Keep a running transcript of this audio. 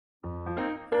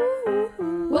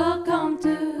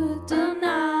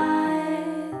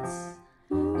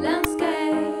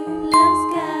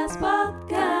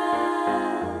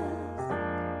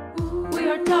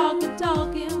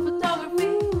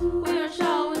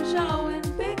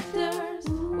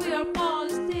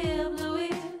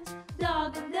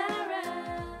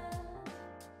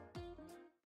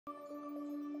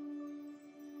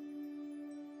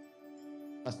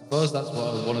suppose that's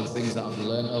one of the things that I've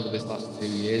learned over this last 2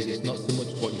 years. It's not so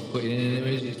much what you put in an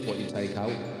image, it's what you take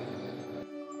out.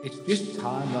 It's just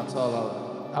time, that's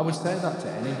all. I would say that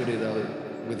to anybody though,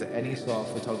 with any sort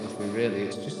of photography really.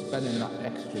 It's just spending that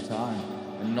extra time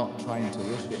and not trying to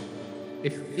rush it.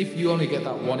 If you only get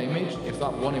that one image, if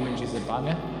that one image is a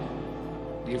banger,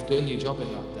 you've done your job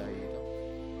in that day.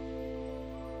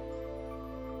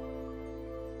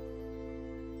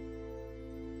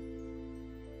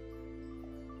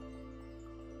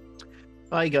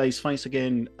 Hi guys, thanks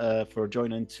again for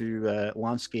joining to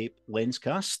Landscape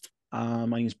Lenscast. My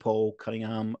name's Paul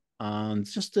Cunningham, and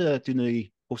just doing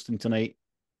the hosting tonight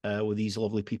with these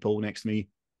lovely people next to me.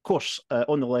 Of course,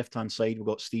 on the left-hand side, we've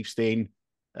got Steve Stain,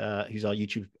 who's our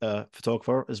YouTube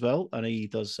photographer as well, and he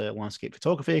does landscape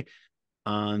photography.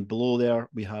 And below there,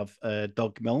 we have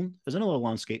Doug Milne, who's another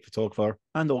landscape photographer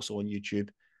and also on YouTube.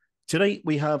 Tonight,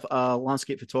 we have a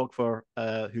landscape photographer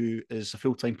who is a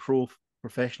full-time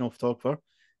professional photographer.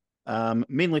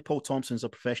 Mainly Paul Thomson is a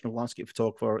professional landscape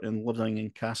photographer and living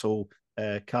in Castle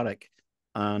Carrick,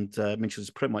 and mentions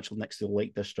pretty much next to the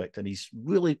Lake District, and he's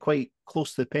really quite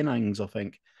close to the Pennines, I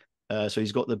think. So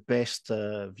he's got the best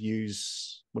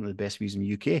views, one of the best views in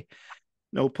the UK.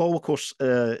 Now, Paul, of course,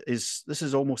 this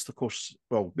is almost, of course,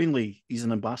 well, mainly he's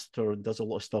an ambassador and does a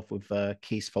lot of stuff with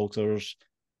case filters.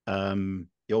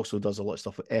 He also does a lot of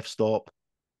stuff with f-stop.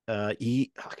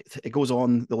 It goes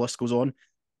on, the list goes on.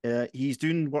 He's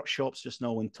doing workshops just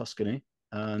now in Tuscany,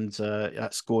 and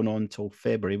that's going on till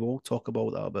February. We'll talk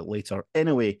about that a bit later.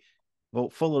 Anyway,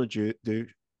 without further ado,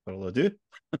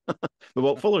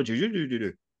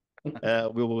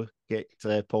 we will get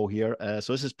Paul here.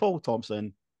 So this is Paul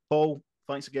Thomson. Paul,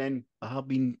 thanks again. I have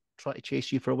been trying to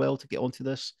chase you for a while to get onto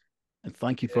this, and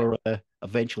thank you for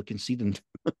eventually conceding.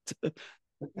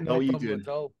 No problem at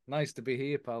all. Nice to be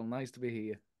here, pal. Nice to be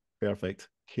here. Perfect.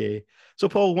 Okay. So,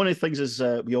 Paul, one of the things is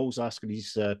we always ask in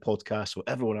these podcasts, what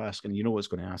everyone asks, and you know what's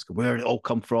going to ask, where did it all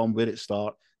come from, where did it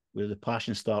start, where did the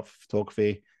passion start for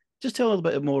photography? Just tell a little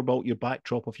bit more about your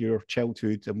backdrop of your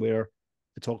childhood and where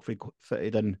photography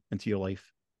fitted into your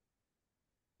life.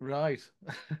 Right.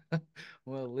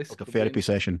 Well, this Like a could therapy be...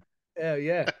 session.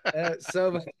 Yeah.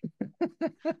 So,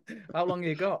 how long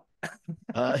you got?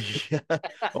 Yeah.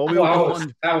 Oh, we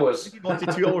hours.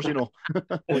 42 hours, you know,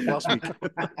 like last week.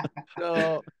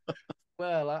 So,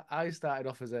 well, I started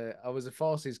off I was a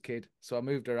forces kid, so I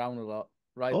moved around a lot,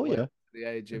 right? Oh, yeah. At the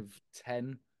age of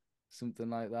 10, something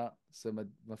like that. So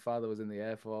my father was in the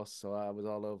Air Force, so I was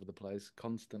all over the place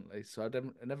constantly. So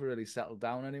I never really settled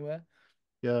down anywhere.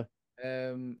 Yeah.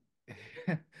 Um,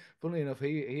 funnily enough,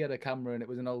 he had a camera, and it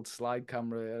was an old slide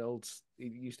camera. He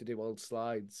used to do old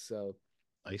slides, so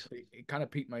Nice. it kind of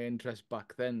piqued my interest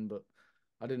back then, but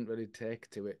I didn't really take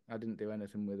to it. I didn't do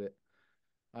anything with it.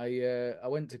 I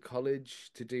went to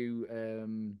college to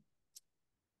do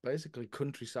basically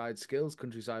countryside skills,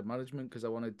 countryside management, because I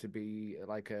wanted to be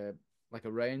like a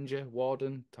ranger,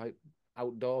 warden type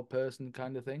outdoor person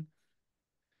kind of thing.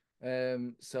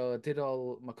 So I did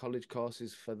all my college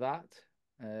courses for that,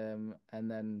 and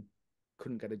then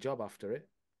couldn't get a job after it.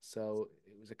 So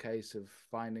it was a case of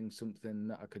finding something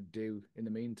that I could do in the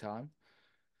meantime.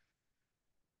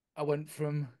 I went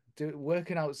from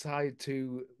working outside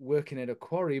to working in a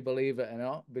quarry, believe it or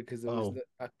not, because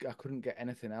I couldn't get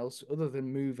anything else other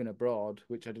than moving abroad,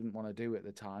 which I didn't want to do at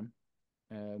the time.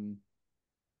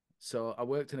 So I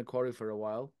worked in a quarry for a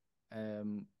while,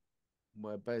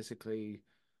 where basically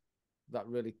that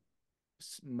really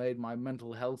made my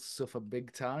mental health suffer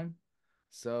big time.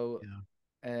 So,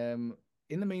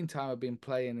 in the meantime, I've been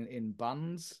playing in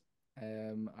bands.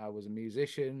 I was a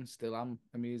musician, still am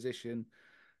a musician.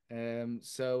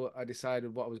 So I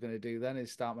decided what I was going to do then is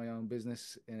start my own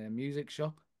business in a music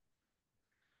shop.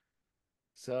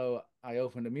 So I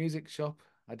opened a music shop.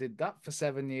 I did that for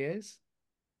 7 years.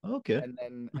 Okay. And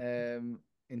then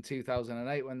in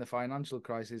 2008, when the financial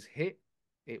crisis hit,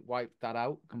 it wiped that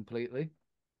out completely.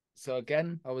 So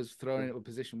again, I was thrown into a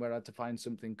position where I had to find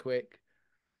something quick,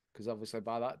 because obviously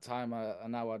by that time I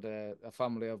now had a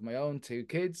family of my own, 2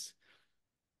 kids.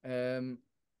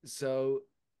 So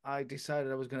I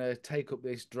decided I was going to take up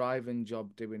this driving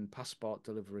job doing passport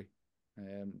delivery,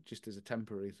 just as a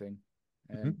temporary thing,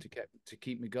 to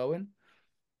keep me going.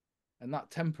 And that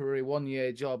temporary 1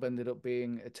 year job ended up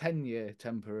being a 10-year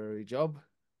temporary job,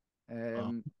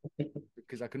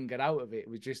 because I couldn't get out of it. It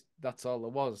was just, that's all there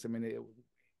was. I mean,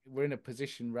 we're in a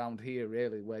position around here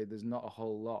really where there's not a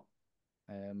whole lot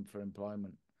for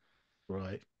employment.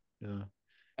 Right. Yeah.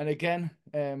 And again,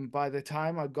 by the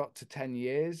time I got to 10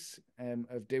 years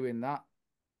of doing that,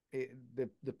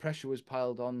 the pressure was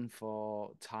piled on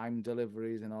for time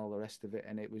deliveries and all the rest of it,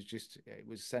 and it was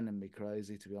sending me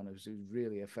crazy, to be honest. It was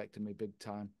really affecting me big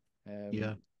time,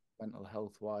 Yeah. mental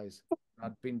health wise.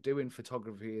 I'd been doing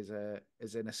photography as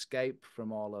an escape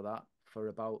from all of that for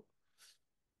about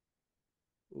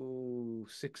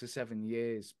 6 or 7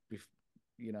 years,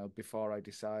 before I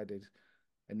decided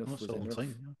enough That's was a long enough.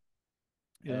 time.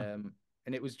 Yeah.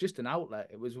 And it was just an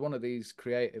outlet. It was one of these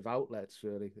creative outlets,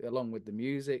 really, along with the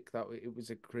music. That it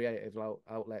was a creative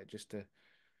outlet just to,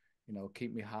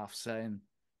 keep me half sane.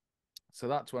 So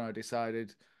that's when I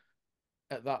decided.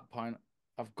 At that point,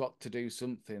 I've got to do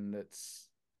something that's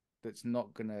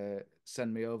not gonna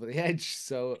send me over the edge.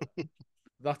 So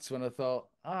that's when I thought,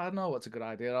 I know what's a good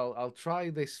idea. I'll try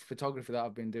this photography that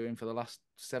I've been doing for the last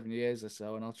 7 years or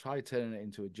so, and I'll try turning it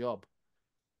into a job,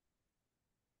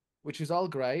 which is all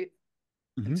great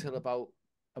Hmm. until about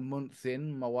a month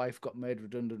in. My wife got made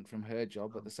redundant from her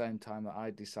job at the same time that I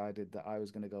decided that I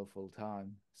was going to go full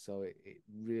time. So it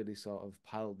really sort of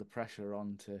piled the pressure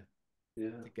on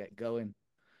Yeah. to get going.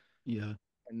 Yeah.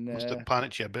 And Must have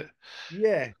panicked you a bit.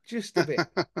 yeah, just a bit,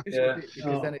 just a Yeah. bit,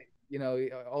 because then it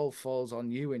all falls on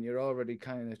you, and you're already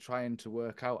kind of trying to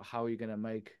work out how you're going to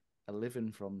make a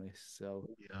living from this.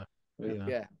 So Yeah. Yeah. Yeah.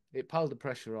 yeah, it piled the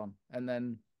pressure on, and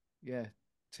then yeah,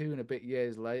 2 and a bit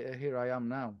years later, here I am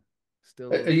now, still.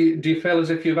 Do you feel as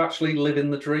if you've actually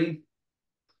living the dream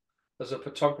as a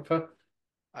photographer?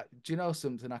 Do you know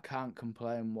something? I can't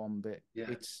complain one bit.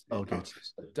 Yeah. It's Oh, good.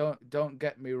 don't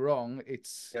get me wrong.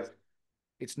 Yeah.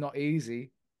 It's not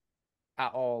easy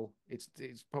at all.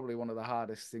 It's probably one of the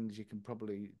hardest things you can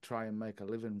probably try and make a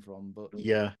living from, but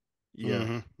Yeah.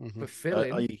 Yeah.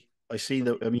 fulfilling. I see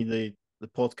that. I mean, the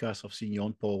podcast I've seen you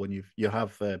on, Paul, when you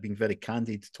have been very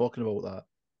candid talking about that,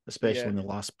 especially Yeah, in the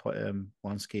last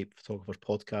landscape photographers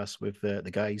podcast with the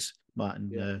guys Matt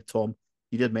and yeah, Tom.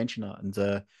 You did mention that,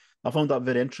 and I found that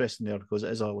very interesting there because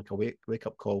it is like a wake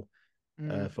up call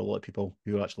for a lot of people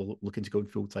who are actually looking to go in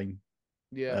full time.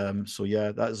 yeah. So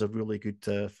yeah, that is a really good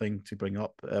thing to bring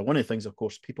up. One of the things, of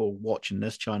course, people watching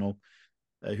this channel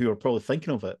who are probably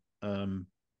thinking of it,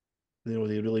 they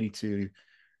really need to,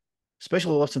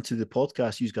 especially listen to the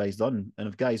podcast you guys done. And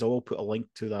if guys, I will put a link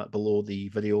to that below the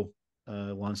video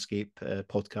landscape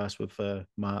podcast with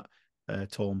Matt,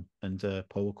 Tom, and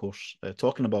Paul, of course,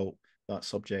 talking about that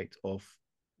subject of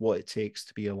what it takes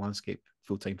to be a landscape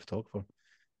full-time photographer.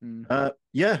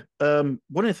 Yeah. One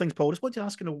of the things, Paul, I just wanted to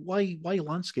ask, why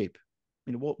landscape?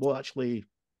 I mean, what actually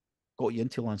got you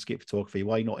into landscape photography?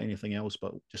 Why not anything else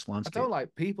but just I landscape? don't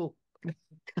like people.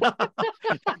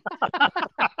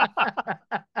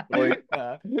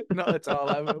 Not at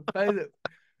all.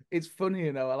 It's funny,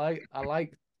 I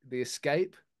like the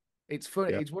escape. It's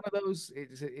funny. Yeah. It's one of those.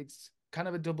 It's kind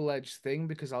of a double-edged thing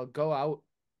because I'll go out,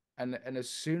 and as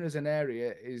soon as an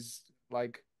area is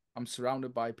like I'm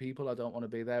surrounded by people, I don't want to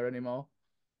be there anymore.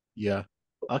 Yeah,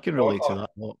 I can relate to that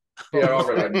a lot. But Yeah, I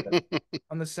relate.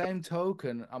 on the same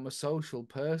token, I'm a social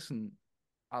person.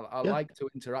 I Yeah, like to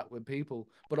interact with people,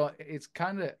 but it's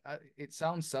kind of it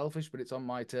sounds selfish, but it's on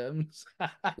my terms.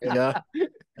 yeah,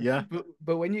 yeah,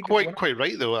 But when you Quite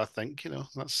right though, I think,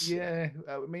 that's yeah,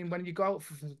 I mean when you go out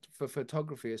for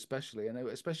photography, especially, and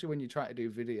especially when you try to do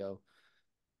video,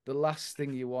 the last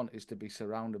thing you want is to be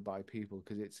surrounded by people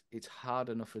because it's hard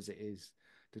enough as it is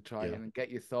to try yeah, and get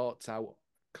your thoughts out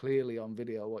clearly on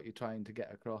video what you're trying to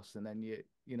get across, and then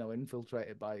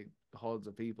infiltrated by hordes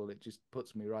of people. It just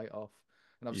puts me right off,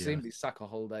 and I've yeah, seen me sack a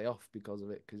whole day off because of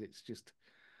it because it's just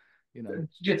Do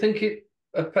you think it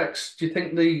affects? Do you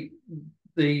think the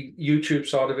YouTube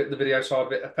side of it, the video side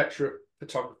of it, affects your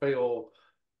photography, or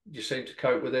do you seem to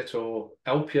cope with it, or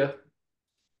help you?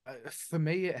 for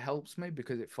me it helps me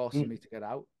because it forces me to get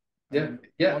out. I Yeah, mean,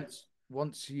 yeah,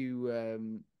 once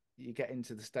you get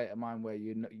into the state of mind where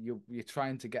you're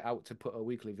trying to get out to put a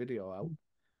weekly video out,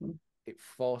 it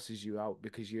forces you out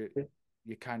because you're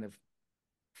kind of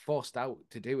forced out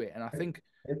to do it. And I think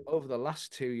over the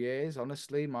last 2 years,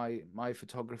 honestly, my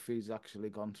photography's actually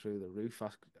gone through the roof.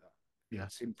 yeah.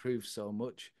 It's improved so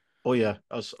much. Oh yeah,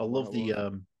 I What love it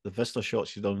was. the vista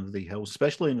shots you done of the hills,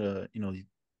 especially in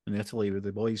in Italy with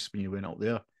the boys when you went out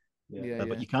there. yeah. Yeah, But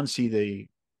yeah. you can see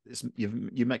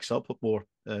you mix up more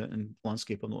in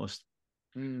landscape. I noticed.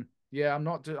 Yeah, I'm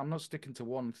not sticking to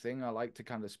one thing. I like to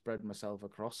kind of spread myself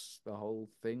across the whole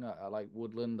thing. I like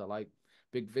woodland. I like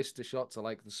big vista shots. I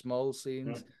like the small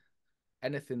scenes.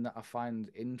 Anything that I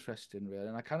find interesting, really.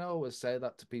 And I kind of always say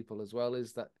that to people as well.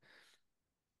 Is that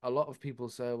a lot of people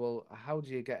say, "Well, how do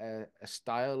you get a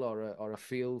style or a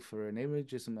feel for an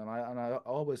image or something?" And I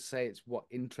always say it's what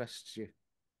interests you.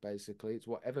 Basically, it's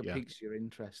whatever Yeah, piques your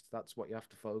interest. That's what you have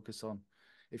to focus on.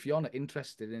 if you're not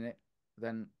interested in it,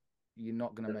 then you're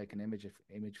not going to make an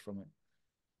image from it.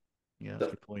 Yeah,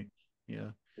 that's a good point.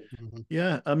 Yeah. Mhm.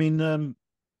 Yeah. I mean,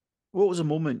 what was a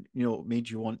moment, made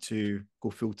you want to go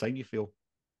full time, you feel?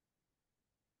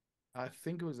 I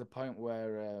think it was the point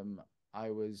where I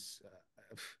was.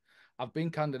 I've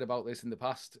been candid about this in the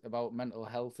past about mental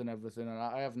health and everything, and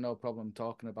I have no problem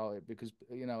talking about it because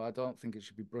I don't think it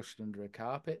should be brushed under a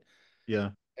carpet.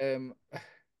 Yeah. Um,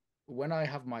 when I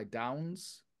have my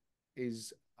downs,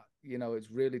 is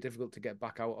it's really difficult to get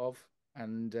back out of,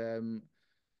 and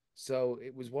so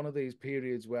it was one of these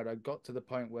periods where I got to the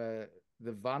point where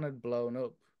the van had blown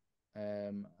up,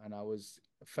 and I was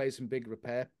facing big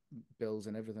repair bills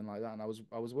and everything like that. And I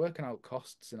was working out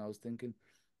costs, and I was thinking,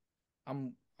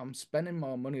 I'm spending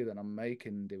more money than I'm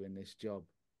making doing this job.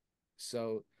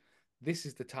 So this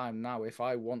is the time now. If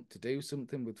I want to do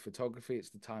something with photography, it's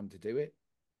the time to do it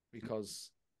because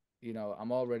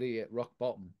I'm already at rock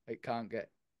bottom. It can't get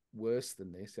worse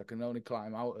than this. I can only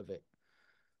climb out of it.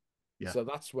 Yeah. So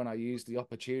that's when I used the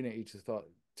opportunity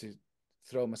to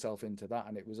throw myself into that,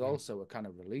 and it was also a kind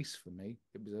of release for me.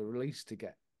 It was a release to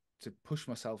push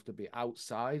myself to be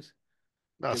outside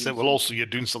That's doing it. Well, some also you're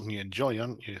doing something you enjoy,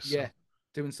 aren't you? yeah, So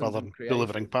doing rather something than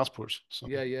delivering creative. passports. So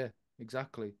Yeah,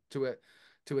 exactly.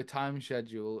 To a time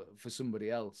schedule for somebody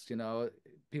else.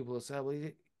 People will say,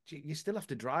 "Well, you still have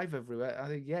to drive everywhere." I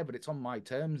think, "Yeah, but it's on my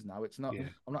terms now. It's not. yeah,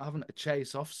 I'm not having to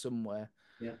chase off somewhere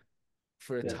Yeah.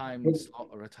 for a Yeah. timed slot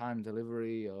or a time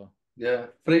delivery or." Yeah.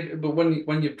 But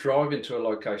when you drive into a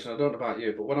location, I don't know about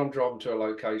you, but when I'm driving to a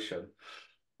location,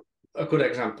 a good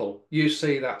example, you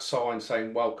see that sign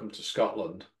saying "Welcome to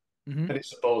Scotland," Hmm. and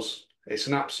it's a buzz. It's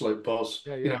an absolute buzz.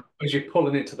 Yeah. As you're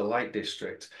pulling into the Lake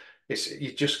District,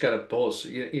 you just get a buzz.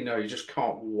 You just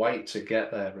can't wait to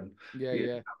get there Yeah, you,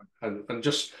 yeah, and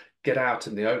just get out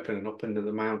in the open and up into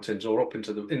the mountains or up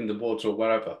into in the woods or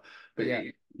wherever. But yeah.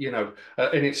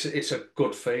 and it's a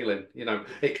good feeling.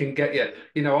 It can get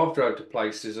you. I've drove to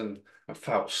places and I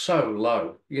felt so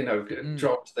low. Mm,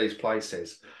 Drive to these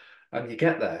places, and you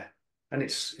get there, and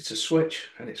it's a switch,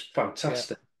 and it's yeah,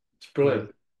 fantastic. It's Yeah.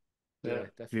 brilliant. Yeah. yeah,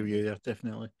 Agree with definitely. you there,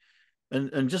 definitely.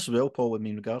 And just as well, Paul, I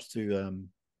mean, in regards to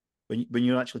when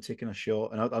you're actually taking a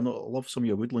shot, and I love some of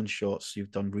your woodland shots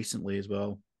you've done recently as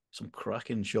well. Some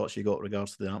cracking shots you got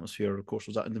regards to the atmosphere. Of course,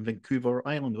 was that in Vancouver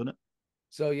Island, wasn't it?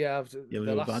 So yeah, Yeah, the with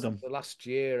last Adam. the last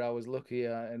year I was lucky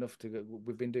enough to go.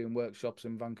 We've been doing workshops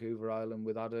in Vancouver Island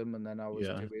with Adam, and then I was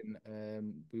Yeah,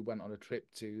 doing. We went on a trip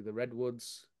to the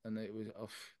Redwoods, and it was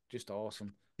just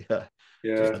awesome, yeah.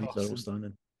 Yeah. just That is awesome.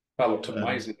 outstanding. That looked Um,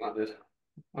 amazing. That did.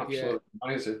 yeah, Absolutely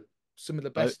amazing. some of the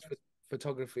I best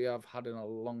photography I've had in a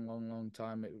long, long, long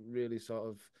time. It really sort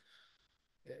of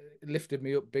lifted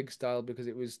me up big style because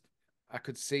I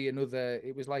could see another.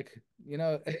 It was like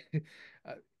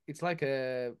it's like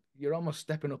you're almost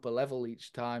stepping up a level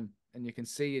each time, and you can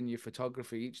see in your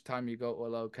photography each time you go to a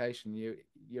location,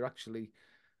 you're actually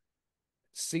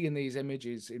seeing these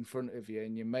images in front of you,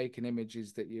 and you're making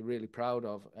images that you're really proud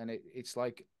of, and it's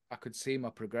like I could see my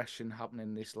progression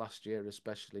happening this last year,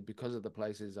 especially because of the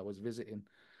places I was visiting.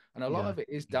 And a lot yeah, of it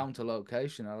is yeah, down to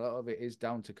location, a lot of it is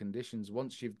down to conditions.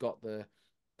 Once you've got the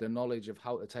knowledge of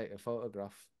how to take a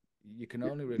photograph, you can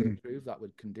only really Mhm. improve that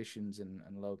with conditions and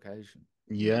location.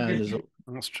 Yeah. And there's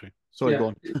that's true. sorry, Yeah. go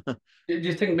on. Do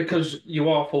you think because you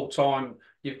are full time,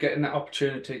 you're getting that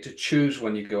opportunity to choose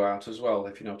when you go out as well,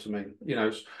 if you know what I mean?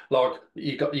 Like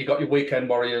you got your weekend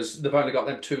warriors. They've only got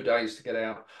them 2 days to get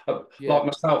out. Yeah. Like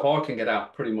myself, I can get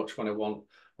out pretty much when I want,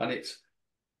 and it's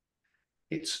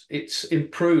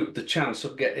improved the chance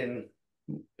of getting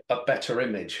a better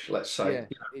image. Let's say, Yeah,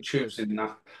 it does. choosing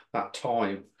that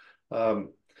time,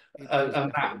 um, It and, does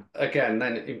and that definitely. again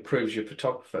then it improves your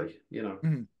photography.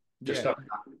 Mhm. Just Yeah, having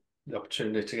the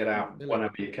opportunity to get the out ability.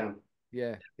 whenever you can.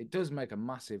 Yeah, it does make a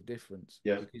massive difference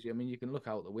Yeah, because I mean you can look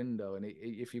out the window and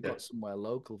if you've yeah, got somewhere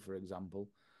local, for example,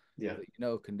 yeah,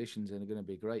 that conditions are going to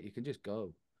be great, you can just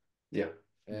go. yeah,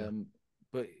 Yeah, Um,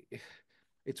 but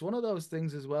it's one of those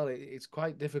things as well. It's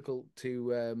quite difficult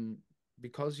to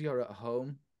because you're at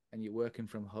home and you're working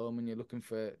from home and you're looking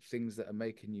for things that are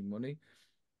making you money.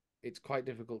 It's quite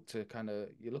difficult to kind of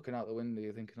you're looking out the window,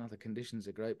 you're thinking, "Oh, the conditions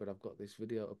are great, but I've got this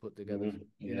video to put together."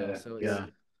 yeah, So yeah.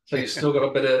 it's So you've still got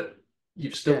a bit of,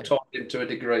 you've still yeah, taught into a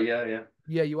degree. Yeah, yeah,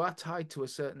 yeah, you are tied to a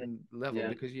certain level yeah,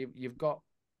 because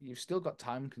you've still got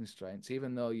time constraints,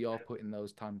 even though you're putting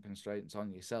those time constraints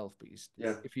on yourself. But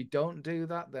yeah, if you don't do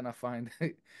that, then I find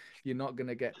you're not going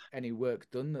to get any work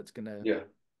done. That's going to, yeah,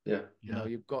 yeah. yeah,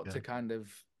 you've got yeah. to kind of.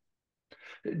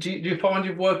 Do you find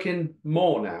you're working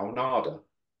more now and harder?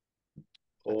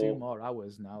 I do or more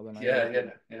hours now than I ever yeah,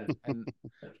 did. yeah, And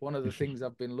one of the things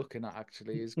I've been looking at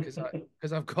actually is because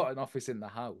I've got an office in the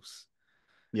house.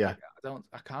 Yeah.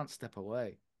 I can't step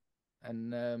away,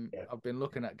 and yeah, I've been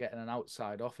looking at getting an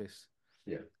outside office,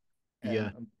 yeah,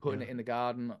 Yeah. and putting Yeah. it in the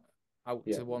garden out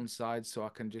yeah. to one side so I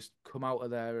can just come out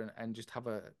of there and just have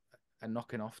a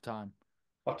knocking off time.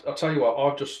 I'll tell you what,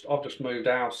 I've just moved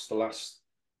house the last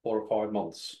 4 or 5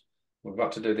 months. We've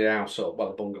got to do the house up, well,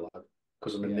 the bungalow,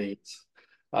 because of my Yeah, needs,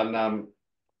 and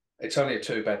it's only a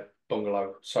 2 bed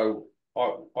bungalow. So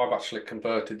I've actually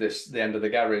converted the end of the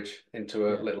garage into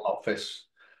a yeah, little office,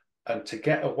 and to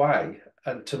get away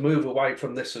and to move away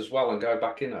from this as well and go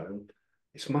back in home,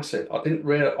 it's massive. I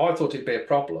thought it'd be a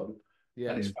problem,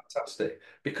 yeah, and it's fantastic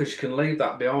because you can leave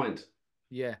that behind.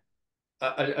 yeah,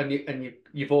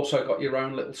 You've also got your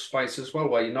own little space as well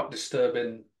where you're not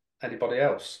disturbing anybody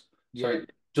else. So yeah.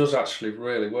 it does actually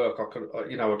really work. I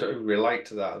do relate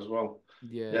to that as well.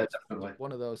 Yeah, Yeah, it's definitely.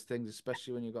 one of those things,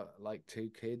 especially when you've got like 2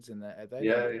 kids and they don't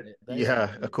Yeah, get it. They don't Yeah, get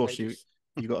of it. They course just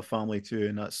you got a family too,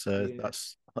 and yeah,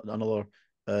 that's another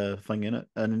thing in it.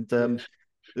 And yeah,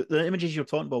 the images you're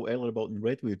talking about earlier about in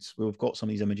redwoods, we've got some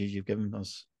of these images you've given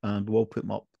us, and we'll put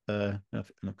them up in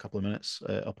a couple of minutes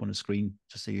up on the screen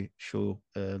just to show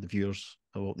the viewers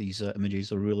about these images.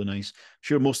 They're really nice.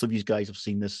 Sure, most of you guys have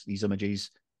seen these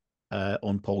images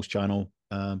on Paul's channel,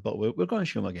 but we're going to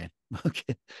show them again.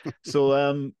 Okay,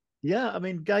 so yeah, I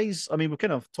mean, guys, I mean, we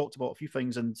kind of talked about a few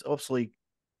things, and obviously,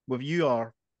 with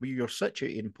where you're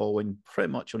situated, Paul, and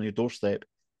pretty much on your doorstep,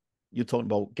 you're talking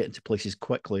about getting to places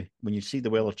quickly. When you see the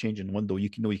weather changing in the window,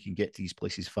 you can know you can get to these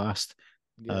places fast.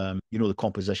 yeah. You know the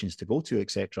compositions to go to,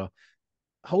 etc.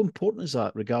 How important is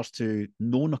that regards to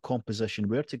knowing a composition,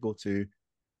 where to go to,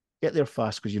 get there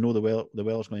fast because you know the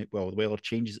weather's going the weather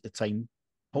changes at the time.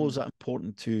 How is Mm. that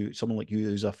important to someone like you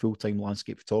who's a full-time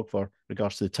landscape photographer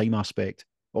regards to the time aspect?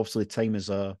 Obviously, time is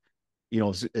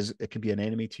it can be an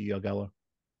enemy to you, I gather.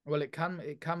 Well, it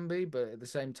can be, but at the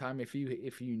same time, if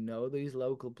you know these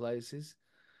local places,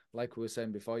 like we were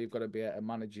saying before, you've got to be able to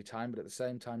manage your time. But at the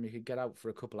same time, you could get out for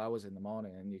a couple hours in the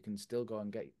morning, and you can still go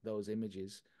and get those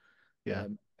images, Yeah,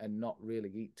 and not really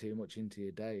eat too much into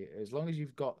your day. As long as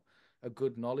you've got a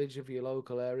good knowledge of your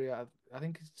local area, I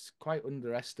think it's quite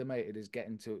underestimated. Is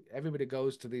getting to everybody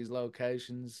goes to these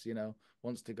locations,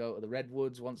 wants to go to the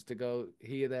redwoods, wants to go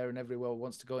here, there, and everywhere,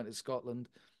 wants to go into Scotland.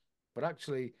 But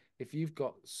actually, if you've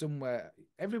got somewhere,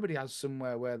 everybody has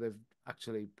somewhere where they've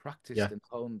actually yeah. practiced and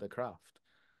honed the craft.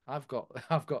 I've got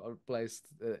a place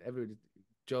that everybody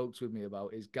jokes with me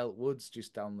about is Gelt Woods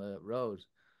just down the road,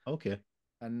 Okay.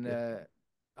 and Yeah.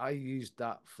 I used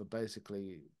that for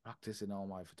basically practicing all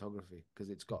my photography because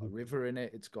it's got a Mhm. river in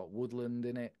it, it's got woodland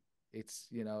in it,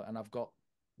 and I've got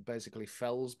basically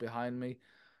fells behind me,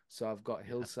 so I've got Yeah.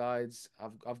 hillsides,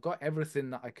 I've got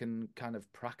everything that I can kind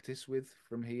of practice with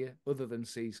from here, other than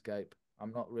seascape.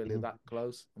 I'm not really Mhm. that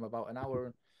close. I'm about an hour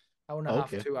and a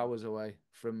half, Okay. 2 hours away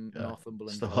from Yeah.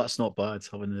 Northumberland So coast. that's not bad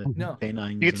having the No,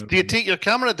 Pennines and Do you everything. take your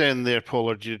camera down there, Paul,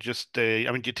 or do you just? I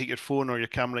mean, do you take your phone or your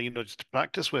camera, just to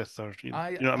practice with, or I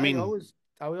you know what I I mean? always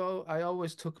I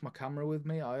always took my camera with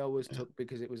me. I always took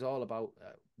because it was all about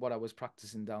what I was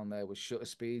practicing down there was shutter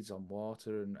speeds on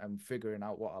water and figuring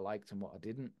out what I liked and what I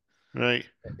didn't. Right.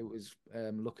 It was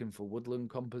looking for woodland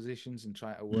compositions and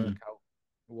trying to Mm. work out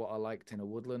what I liked in a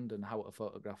woodland and how to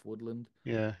photograph woodland.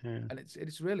 Yeah. Yeah. And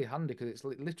it's really handy because it's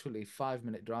literally 5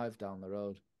 minute drive down the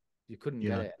road. You couldn't get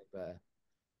Yeah. it any better,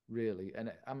 really.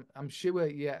 And I'm sure,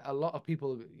 yeah, a lot of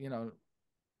people,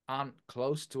 aren't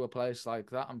close to a place like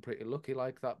that. I'm pretty lucky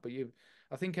like that. But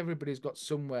I think everybody's got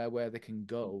somewhere where they can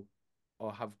go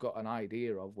or have got an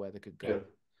idea of where they could yeah, go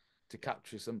to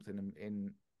capture something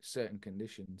in certain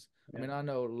conditions. I yeah, mean, I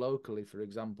know locally, for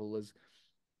example,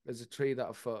 there's a tree that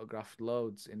I've photographed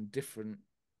loads in different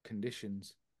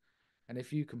conditions. And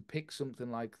if you can pick something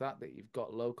like that you've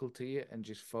got local to you and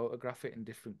just photograph it in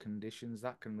different conditions,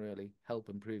 that can really help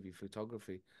improve your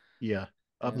photography. Yeah.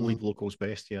 I Um, believe locals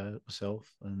best, yeah,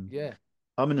 myself. And yeah.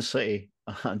 I'm in the city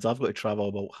and I've got to travel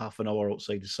about half an hour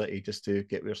outside the city just to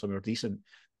get where somewhere decent.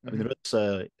 I mean, Hmm.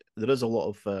 there is a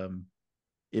lot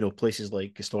of places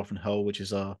like Gostorphin Hill, which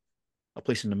is a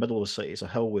place in the middle of the city. It's a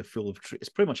hill with full of trees. It's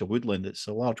pretty much a woodland. It's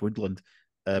a large woodland,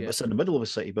 but Yeah. it's in the middle of the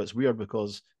city. But it's weird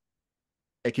because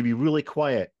it can be really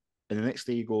quiet, and the next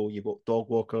day you've got dog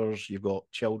walkers, you've got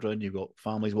children, you've got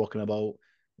families walking about,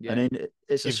 and Yeah. then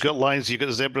it's a You've got lions, you've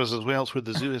got zebras as well. It's where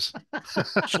the zoo is.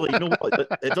 actually, you know what?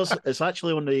 It does. It's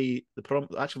actually on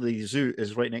actually the zoo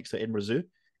is right next to Edinburgh Zoo,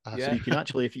 so Yeah. you can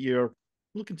actually, if you're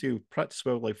looking to practice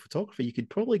wildlife photography, you could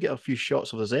probably get a few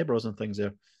shots of the zebras and things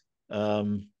there.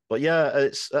 But yeah,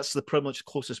 that's the pretty much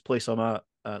closest place I'm at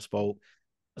Spalt.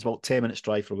 It's about 10 minutes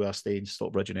drive from where I stay in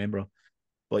Stockbridge in Edinburgh.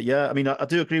 But yeah, I mean, I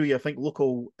do agree with you. I think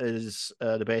local is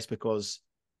the best because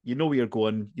you know where you're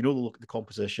going, you know the look of the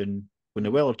composition. When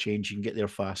the weather changes, you can get there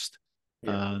fast.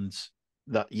 Yeah. And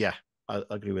that, yeah, I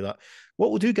agree with that.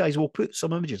 What we'll do, guys, we'll put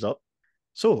some images up.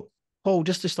 So, Paul,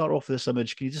 just to start off with this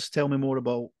image, can you just tell me more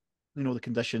about, the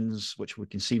conditions, which we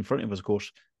can see in front of us, of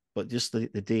course, but just the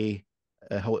day,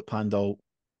 how it panned out,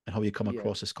 and how you come Yeah.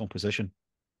 across this composition?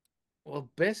 Well,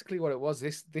 basically, what it was,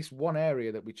 this one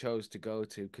area that we chose to go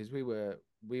to, because we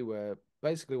were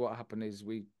basically, what happened is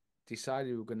we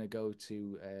decided we were going to go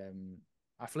to.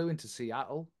 I flew into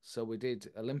Seattle, so we did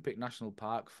Olympic National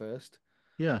Park first.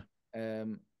 Yeah,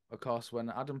 Um, of course, when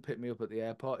Adam picked me up at the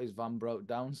airport, his van broke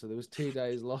down, so there was 2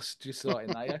 days lost just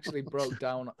sorting that. He actually broke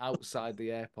down outside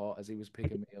the airport as he was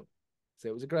picking me up, so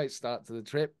it was a great start to the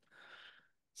trip.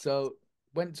 So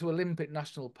went to Olympic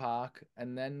National Park,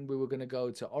 and then we were going to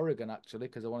go to Oregon actually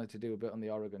because I wanted to do a bit on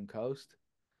the Oregon coast.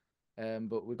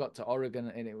 But we got to Oregon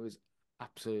and it was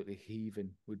absolutely heaving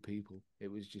with people. It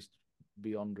was just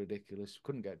beyond ridiculous.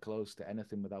 Couldn't get close to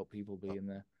anything without people being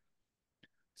there.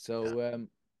 So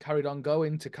carried on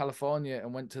going to California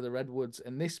and went to the Redwoods.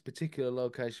 And this particular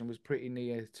location was pretty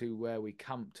near to where we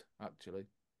camped actually.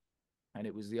 And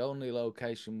it was the only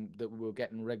location that we were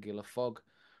getting regular fog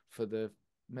for the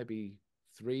maybe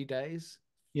 3 days.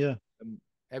 yeah,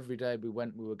 Every day we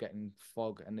went, we were getting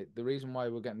fog, and the reason why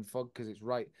we were getting fog because it's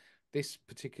right. This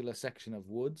particular section of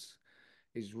woods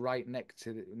is right next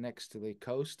to the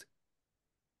coast,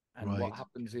 and what right.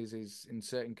 happens is in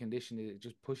certain conditions it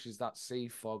just pushes that sea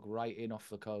fog right in off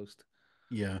the coast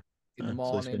Yeah. in the So it's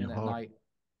morning kind and of at hard. night.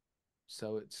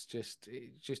 So it's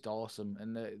just awesome,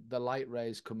 and the light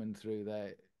rays coming through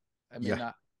there. I mean,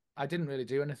 Yeah, I didn't really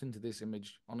do anything to this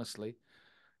image, honestly.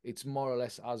 It's more or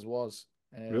less as was.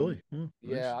 really. Oh,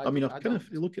 Yeah, nice. I mean, I've I kind don't.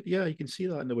 of look at, yeah, you can see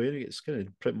that in the way it's kind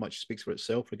of pretty much speaks for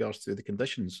itself regards to the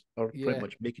conditions are pretty Yeah,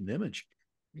 much making the image.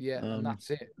 yeah, and Um, that's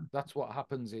it. That's what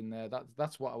happens in there.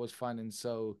 That's what I was finding.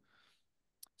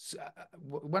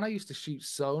 When I used to shoot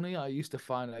Sony, I used to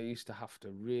find I used to have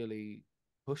to really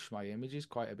push my images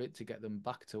quite a bit to get them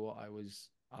back to what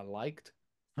I liked,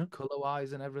 huh? color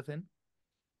wise and everything.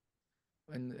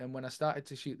 And when I started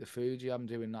to shoot the Fuji, I'm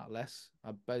doing that less.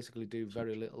 I basically do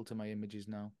very little to my images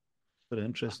now Very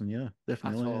interesting. Yeah, at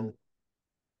definitely. Yeah, all.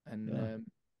 And yeah. um,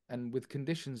 and with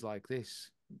conditions like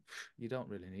this, you don't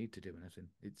really need to do anything.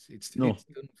 It's No, it's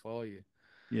done for you.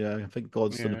 yeah. I think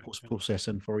God's done the Yeah. post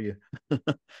processing for you.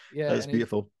 Yeah, It's and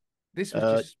beautiful. this was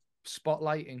Uh, just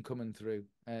spotlighting coming through.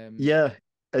 yeah,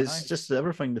 And it's just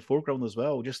everything, the foreground as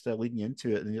well, just leading you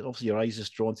into it, and obviously your eyes is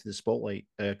drawn to the spotlight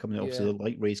coming. Obviously, yeah, the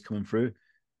light rays coming through,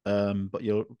 but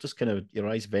you're just kind of your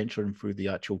eyes venturing through the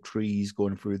actual trees,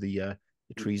 going through the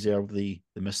trees there with the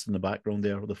mist in the background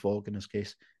there, or the fog in this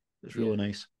case. It's yeah, really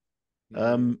nice.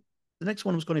 yeah. The next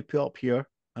one I was going to put up here,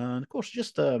 and of course,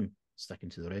 just sticking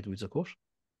to the redwoods, of course.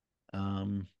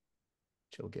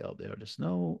 She'll get up there just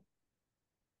now.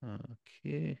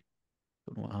 Okay,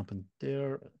 don't know what happened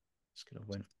there. Just kind of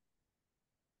went.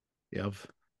 Yeah,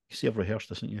 you see, I've rehearsed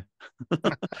this, haven't you?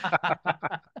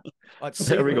 Oh, it's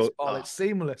There we seamless, go. Paul. Ah, It's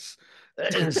seamless.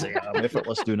 it is. Yeah, I'm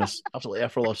effortless doing this. Absolutely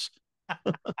effortless.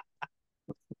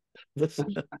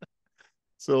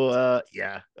 So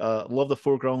yeah, love the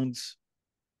foregrounds,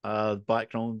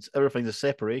 backgrounds, everything. The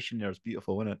separation there is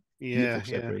beautiful, isn't it? Beautiful Yeah,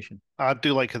 yeah. separation. I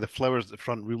do like how the flowers at the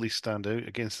front really stand out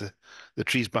against the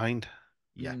trees behind.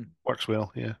 Yeah, Mm. Works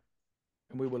well, yeah.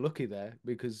 And we were lucky there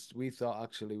because we thought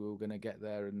actually we were going to get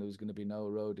there and there was going to be no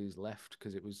roadies left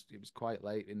because it was quite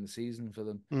late in the season for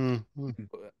them. Mm, mm.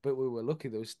 But we were lucky.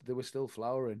 They were still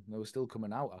flowering. They were still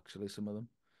coming out actually. Some of them.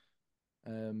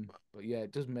 But yeah,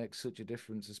 it does make such a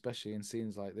difference, especially in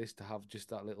scenes like this, to have just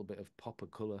that little bit of pop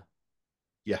of color.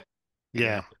 yeah, yeah,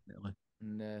 Yeah. definitely.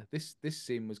 And this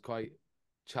scene was quite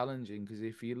challenging because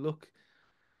if you look,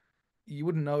 you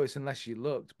wouldn't notice unless you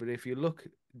looked. But if you look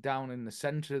down in the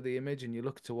center of the image and you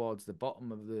look towards the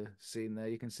bottom of the scene, there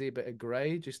you can see a bit of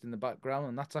grey just in the background,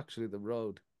 and that's actually the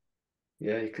road.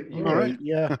 Yeah, you could All All right. right,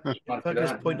 yeah. find If I it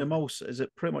just out. point Yeah, the mouse, is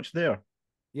it pretty much there?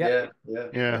 Yep, yeah, yeah. Yeah.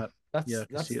 Yeah, yeah, that's I can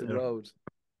see that's it the there. road.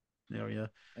 There, yeah,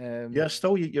 Um, yeah.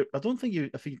 Still, I don't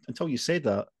think until you said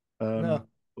that, no,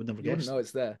 would never you wouldn't guessed. know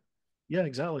it's there. Yeah,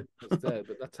 exactly. It's there,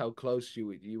 but that's how close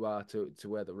you are to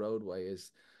where the roadway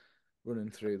is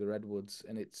running through the redwoods,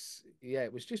 and it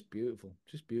was just beautiful,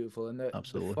 and the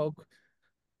Absolutely. fog.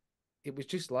 It was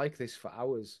just like this for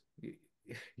hours.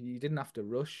 You didn't have to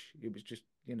rush. It was just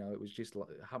it was just like,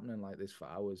 happening like this for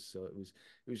hours. So it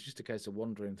was just a case of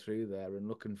wandering through there and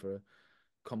looking for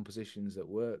compositions that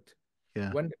worked.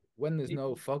 Yeah. When there's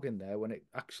no fog in there, when it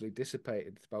actually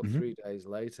dissipated about Hmm. 3 days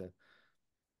later,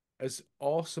 as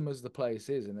awesome as the place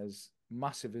is and as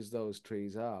massive as those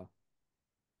trees are,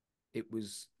 it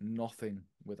was nothing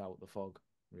without the fog,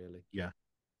 really. Yeah.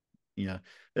 Yeah.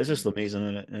 It's just amazing,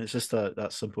 isn't it? And it's just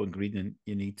that simple ingredient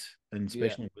you need, and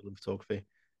especially in woodland photography.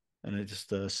 And it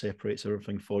just separates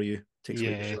everything for you, takes away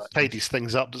Yeah, it distractions. tidies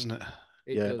things up, doesn't it?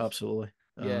 It Yeah, does. absolutely.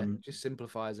 Yeah, it just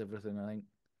simplifies everything, I think.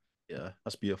 Yeah,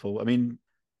 that's beautiful. I mean,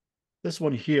 this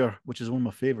one here, which is one of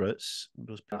my favorites,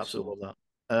 I just absolutely Excellent.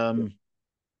 love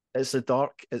that. It's the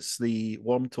dark, it's the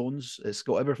warm tones, it's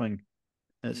got everything.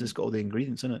 It's just got all the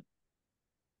ingredients in it.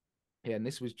 Yeah, and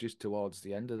this was just towards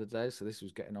the end of the day, so this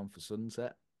was getting on for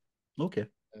sunset. Okay.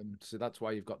 So that's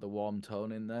why you've got the warm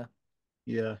tone in there.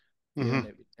 Yeah. Yeah,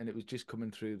 Mhm. and it was just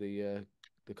coming through the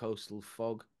coastal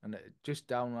fog, and just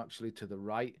down actually to the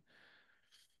right.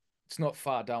 It's not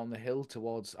far down the hill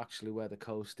towards actually where the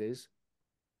coast is.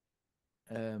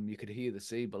 You could hear the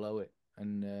sea below it,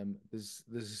 and there's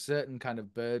a certain kind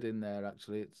of bird in there.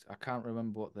 Actually, I can't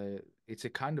remember what it's a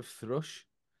kind of thrush,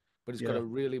 but it's got Yeah. a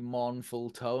really mournful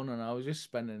tone. And I was just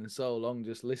spending so long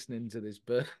just listening to this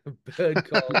bird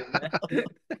calling there.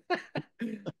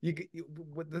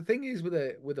 The thing is with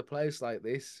a place like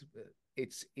this,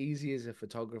 it's easy as a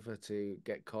photographer to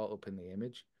get caught up in the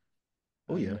image,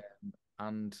 Oh yeah.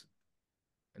 and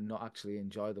not actually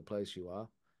enjoy the place you are.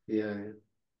 Yeah.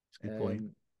 That's a good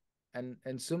point.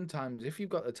 And sometimes if you've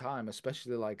got the time,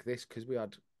 especially like this, because we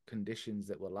had conditions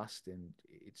that were lasting,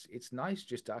 it's nice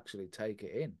just to actually take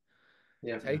it in,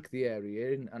 Yeah. take the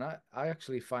area in. And I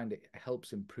actually find it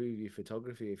helps improve your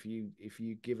photography if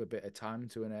you give a bit of time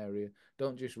to an area.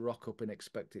 Don't just rock up and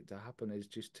expect it to happen. Is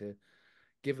just to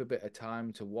give a bit of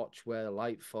time to watch where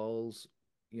light falls,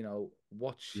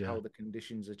 watch Yeah. how the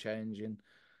conditions are changing.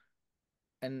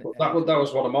 And Well, and that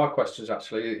was one of my questions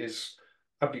actually. Is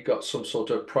have you got some sort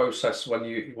of process when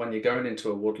you're going into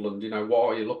a woodland? What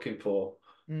are you looking for?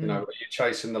 Are you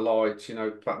chasing the light?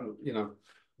 well,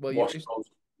 you've Watch. just Yeah.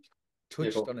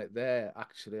 touched on it there.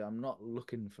 Actually, I'm not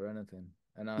looking for anything,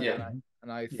 and I Yeah. and I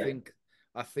and I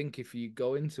Yeah. think if you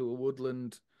go into a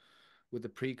woodland with a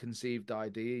preconceived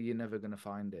idea, you're never going to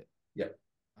find it. Yeah.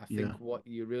 I Yeah. think what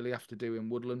you really have to do in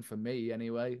woodland, for me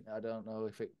anyway, I don't know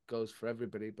if it goes for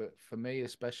everybody, but for me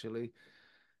especially,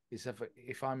 is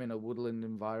if I'm in a woodland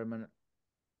environment,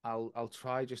 I'll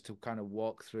try just to kind of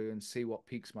walk through and see what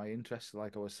piques my interest.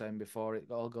 Like I was saying before, it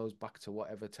all goes back to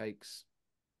whatever takes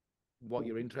what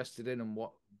you're interested in and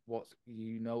what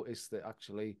you notice that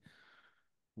actually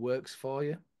works for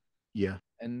you. Yeah.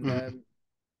 And Mhm.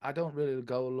 I don't really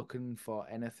go looking for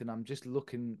anything. I'm just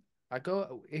looking. I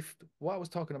go if what I was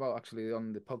talking about actually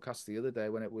on the podcast the other day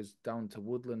when it was down to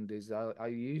woodland is I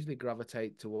usually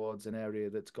gravitate towards an area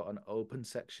that's got an open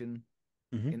section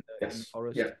Hmm. in the Yes.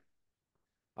 forest, Yeah.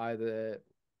 either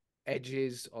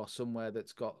edges or somewhere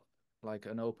that's got like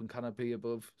an open canopy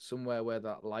above, somewhere where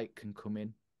that light can come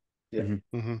in. Yeah. Hmm.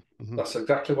 Mhm. Mhm. That's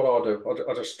exactly what I do.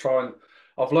 I just try and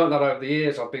I've learned that over the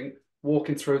years. I've been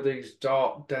walking through these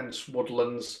dark, dense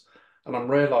woodlands, and I'm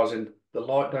realizing the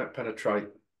light don't penetrate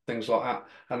things like that.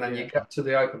 And then you Yeah, get to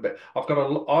the open bit. I've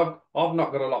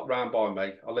not got a lot round by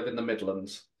me. I live in the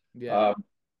Midlands. yeah. Um,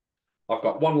 I've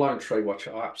got one lone tree which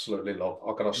I absolutely love.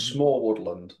 I've got a Hmm. small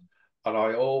woodland, and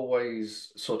I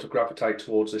always sort of gravitate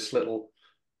towards this little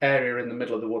area in the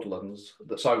middle of the woodlands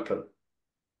that's open.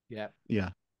 Yeah.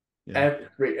 Yeah. Yeah.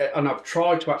 And I've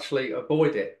tried to actually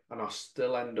avoid it, and I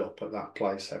still end up at that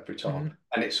place every time. Hmm.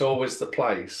 And it's always the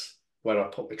place where I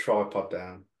put my tripod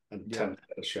down and Yeah. tend to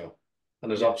get a shot. And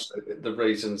there's Yeah. obviously the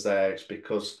reasons there. It's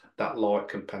because that light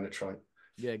can penetrate.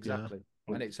 Yeah, Yeah. exactly.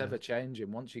 And it's Yeah. ever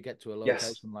changing. Once you get to a Yes.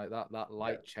 location like that, that Yeah.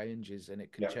 light changes and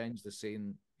it can Yeah. change the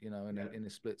scene, in Yeah. a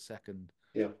split second.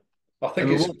 Yeah. I And think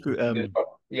we it's will put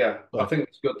yeah. I sorry. think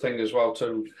it's a good thing as well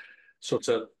to sort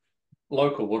of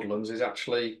local woodlands is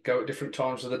actually go at different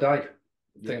times of the day,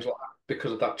 Yeah. things like that,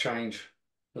 because of that change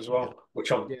as Yeah. well,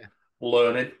 which I'm Yeah.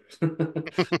 learning.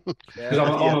 Because Yeah.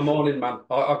 I'm Yeah. a morning man.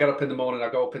 I get up in the morning. I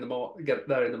go up in the morning, get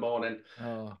there in the morning.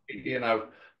 Oh, You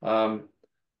know, um,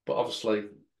 but obviously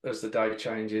as the day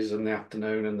changes and the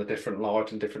afternoon and the different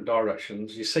light and different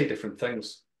directions, you see different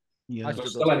things. I Yeah. But I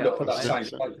struggle still to end get up out at of that bed.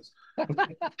 same Yes. place.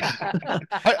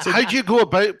 So How do you go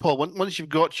about, Paul, once you've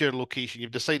got your location,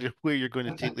 you've decided where you're going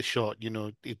to take the shot,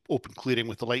 the open clearing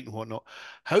with the light and whatnot.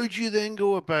 How do you then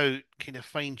go about kind of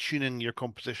fine tuning your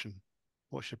composition?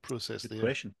 What's your process good there?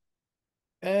 question.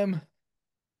 Um,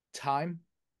 Time,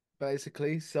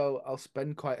 basically. So I'll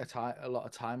spend a lot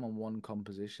of time on one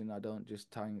composition. I don't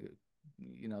just turn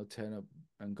up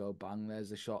and go bang, there's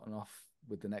the shot and off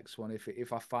with the next one.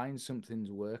 If I find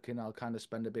something's working, I'll kind of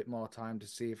spend a bit more time to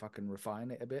see if I can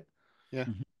refine it a bit. Yeah.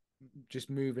 Mhm. Just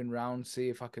moving around, see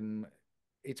if I can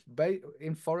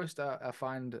in forest. I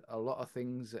find a lot of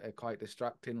things that are quite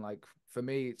distracting. Like for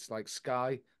me, it's like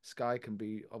sky. Sky can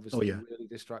be Oh obviously yeah, really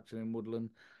distracting in woodland.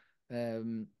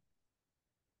 Um,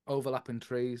 Overlapping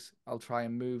trees. I'll try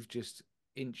and move just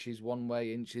inches one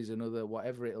way, inches another,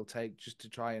 whatever it'll take, just to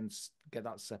try and get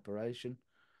that separation.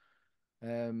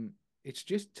 It's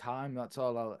just time. That's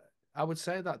all. I would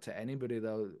say that to anybody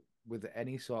though, with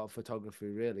any sort of photography.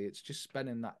 Really, it's just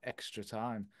spending that extra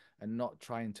time and not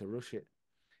trying to rush it.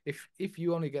 If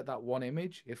you only get that one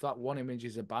image, if that one image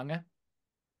is a banger,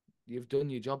 you've done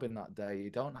your job in that day. You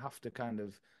don't have to kind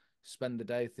of spend the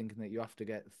day thinking that you have to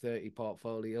get 30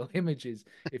 portfolio images.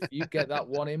 If you get that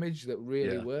one image that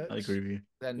really yeah, I works, agree with you.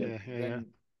 then Yeah, yeah, yeah. then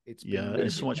it's Yeah, been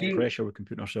it's worth so your much Do time. you, pressure we're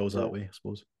putting ourselves yeah. that way, I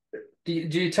suppose. Do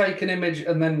you take an image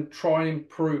and then try and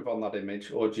improve on that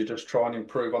image, or do you just try and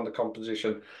improve on the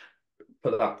composition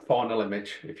for that final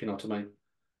image, if you know what I mean?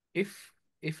 If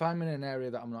if I'm in an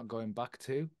area that I'm not going back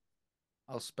to,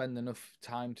 I'll spend enough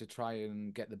time to try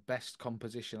and get the best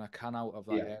composition I can out of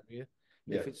that Yeah, area.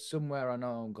 yeah, If it's somewhere I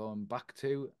know I'm going back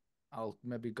to, I'll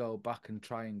maybe go back and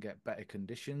try and get better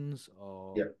conditions,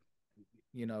 or yeah,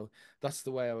 that's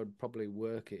the way I would probably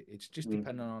work it. It's just mm,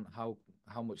 depending on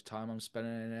how much time I'm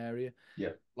spending in an area. yeah,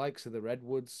 Likes of the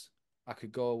redwoods, I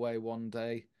could go away one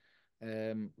day,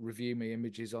 review my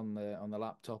images on the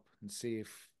laptop and see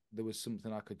if there was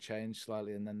something I could change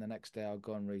slightly, and then the next day I'll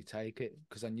go and retake it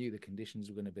because I knew the conditions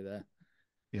were going to be there.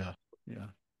 Yeah, yeah,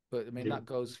 But I mean, yeah, that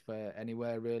goes for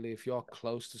anywhere really. If you're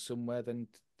close to somewhere, then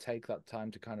take that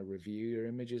time to kind of review your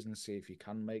images and see if you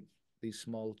can make these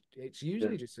small. It's yeah,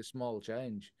 usually just a small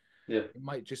change. yeah. It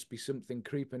might just be something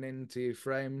creeping into your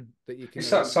frame that you can It's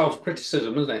that eliminate.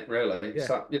 self-criticism, isn't it, really? It's Yeah,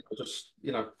 that, just,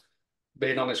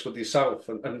 being honest with yourself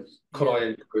and could yeah. I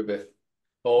improve it?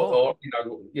 Or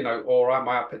Or am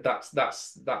I happy?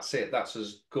 That's it. That's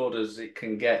as good as it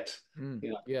can get.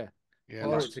 yeah. Yeah,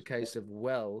 And Or that's it's a case of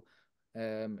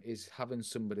is having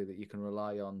somebody that you can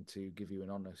rely on to give you an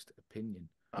honest opinion.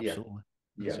 yeah, absolutely.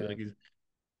 That's yeah, very Um, good.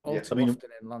 all yeah, I too mean, often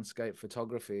in landscape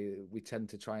photography, we tend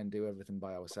to try and do everything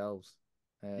by ourselves.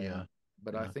 yeah,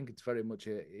 But I yeah, think it's very much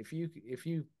if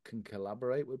you can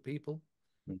collaborate with people,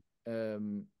 mm,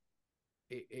 um,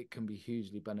 it can be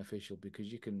hugely beneficial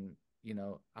because you can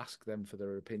ask them for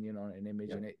their opinion on an image,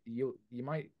 yeah, and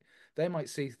they might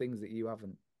see things that you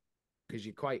haven't because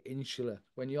you're quite insular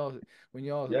when you're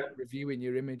yeah. reviewing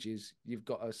your images. You've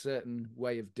got a certain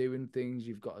way of doing things,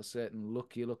 you've got a certain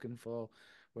look you're looking for,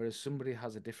 whereas somebody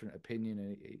has a different opinion,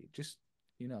 and it just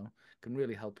can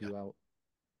really help yeah. you out.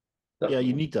 Yeah,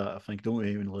 you Definitely. need that, I think, don't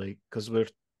we? Even like, because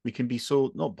we can be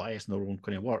so not biased in our own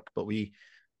kind of work, but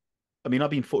I mean,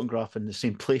 I've been photographing the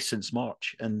same place since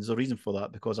March, and there's a reason for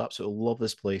that because I absolutely love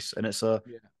this place, and Yeah,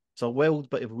 it's a wild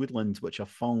bit of woodland which I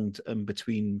found in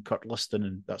between Kirkliston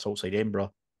and that's outside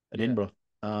Edinburgh, yeah.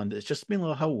 and it's just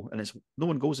mainly a hill, and it's no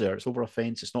one goes there. It's over a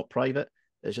fence. It's not private.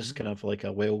 It's just Mhm. kind of like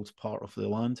a wild part of the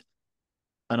land,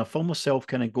 and I found myself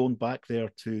kind of going back there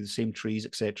to the same trees,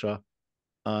 etc.,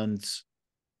 and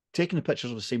taking the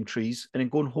pictures of the same trees and then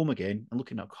going home again and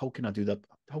looking at how can I do that?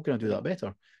 How can I do that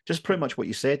better? Just pretty much what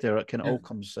you said there. It kind of Yeah, all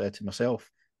comes to myself.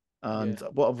 Yeah. And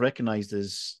what I've recognised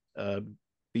is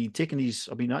been taking these.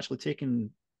 I've been actually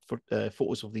taking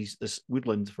photos of this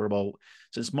woodland for about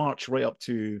since March right up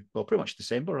to well pretty much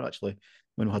December actually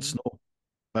when we had Mhm. snow.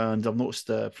 And I've noticed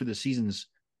through the seasons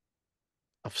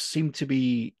I've seemed to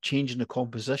be changing the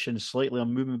composition slightly.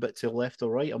 I'm moving a bit to the left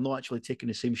or right. I'm not actually taking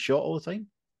the same shot all the time.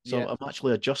 So Yeah, I'm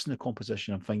actually adjusting the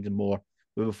composition. I'm finding more.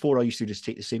 Where before I used to just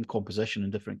take the same composition in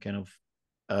different kind of,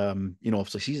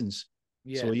 obviously seasons.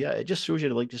 So yeah, yeah, it just shows you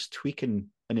like just tweaking.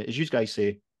 And as you guys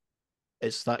say,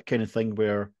 it's that kind of thing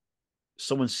where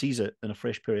someone sees it in a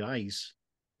fresh pair of eyes,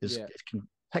 is yeah, it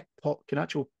can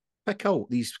actually pick out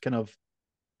these kind of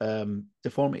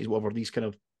deformities, whatever these kind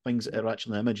of things that yeah, are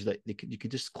actually in the image that you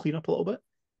could just clean up a little bit,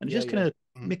 and yeah, just yeah, kind of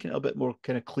Mhm. making it a bit more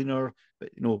kind of cleaner. But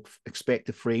expect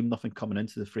the frame, nothing coming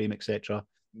into the frame, etc.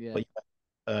 yeah,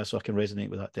 But so I can resonate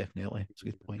with that definitely. It's a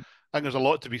good point. I think there's a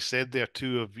lot to be said there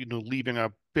too of leaving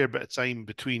a fair bit of time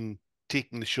between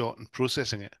taking the shot and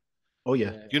processing it. Oh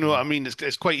yeah, yeah, You know yeah, what I mean?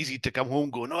 It's quite easy to come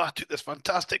home going, "Oh, I took this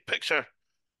fantastic picture."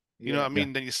 You know what yeah. I yeah.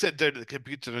 mean? Then you sit down at the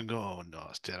computer and go, "Oh no,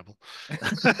 it's terrible."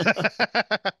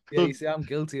 Yeah, So you see, I'm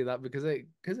guilty of that because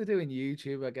of doing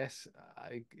YouTube. I guess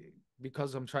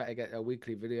because I'm trying to get a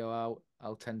weekly video out,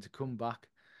 I'll tend to come back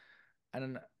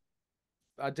and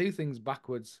I do things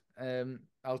backwards.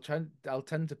 I'll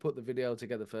tend to put the video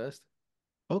together first,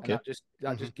 and okay, that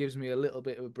Mhm. just gives me a little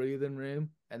bit of a breathing room,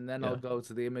 and then I'll yeah, go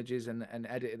to the images and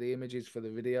edit the images for the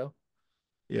video.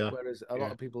 yeah, Whereas a lot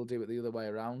Yeah. of people do it the other way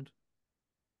around.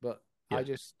 But yeah, I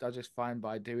just find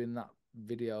by doing that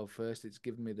video first, it's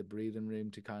given me the breathing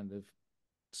room to kind of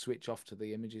switch off to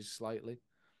the images slightly.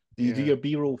 Do you do your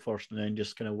B-roll first and then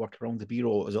just kind of work around the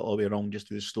B-roll? Or is it all the way around, just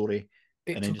do the story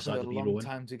It and then took just me add a the long B-roll in?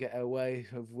 time to get away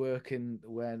of working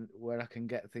where I can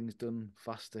get things done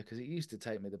faster, because it used to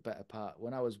take me the better part.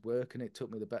 When I was working, it took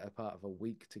me the better part of a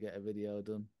week to get a video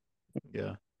done.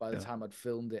 Yeah. By the Yeah. time I'd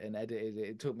filmed it and edited it,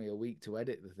 it took me a week to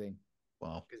edit the thing.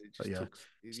 Wow. Because it But just yeah, took,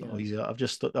 it's you not know. easy. I've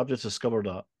just discovered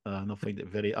that, and I find it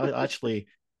very. I actually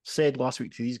said last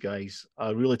week to these guys,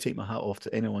 I really take my hat off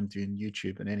to anyone doing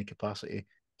YouTube in any capacity,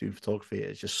 doing photography.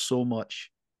 It's just so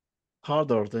much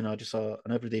harder than an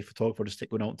everyday photographer just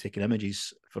going out and taking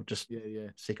images for just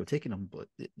Yeah. sake of taking them. But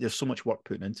there's so much work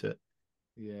putting into it.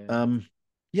 Yeah.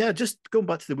 Yeah, just going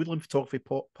back to the woodland photography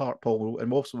part, Paul,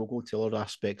 and also we'll go into other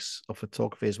aspects of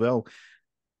photography as well.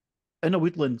 In a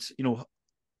woodland,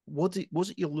 was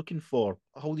it you're looking for?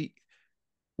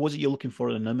 Was it you're looking for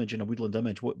in an image, in a woodland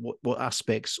image? What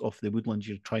aspects of the woodland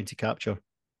you're trying to capture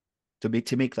to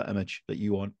make that image that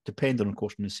you want, depending, of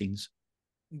course, on the scenes?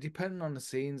 Depending on the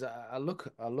scenes, I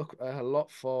look a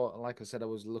lot for, like I said, I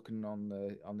was looking on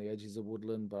the edges of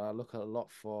woodland, but I look a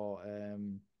lot for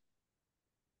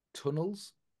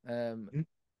tunnels. Mm.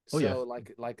 Oh yeah, So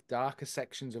like darker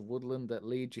sections of woodland that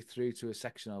lead you through to a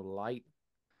section of light.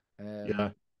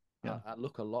 yeah, I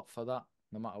look a lot for that.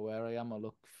 No matter where I am, I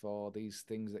look for these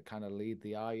things that kind of lead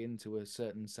the eye into a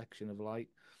certain section of light.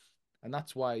 And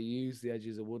that's why I use the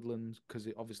edges of woodland, because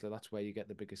obviously that's where you get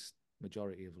the biggest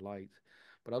majority of light.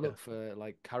 But I yeah, look for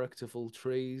like characterful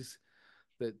trees,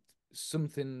 that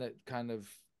something that kind of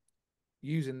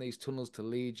using these tunnels to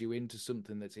lead you into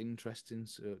something that's interesting.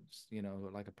 So it's,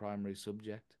 like a primary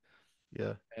subject.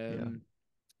 yeah, yeah, Um,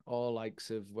 or likes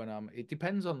of when it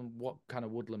depends on what kind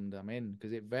of woodland I'm in,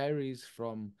 because it varies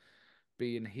from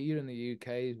being here in the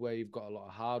UK where you've got a lot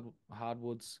of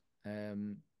hardwoods,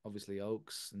 obviously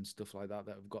oaks and stuff like that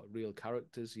have got real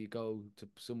characters. You go to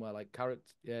somewhere like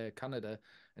Canada,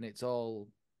 and it's all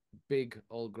big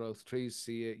old growth trees,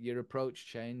 so your approach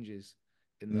changes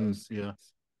in those yeah,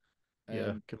 scenes.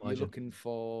 yeah. Can You're imagine. looking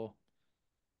for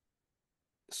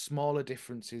smaller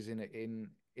differences in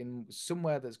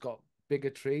somewhere that's got bigger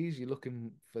trees. You're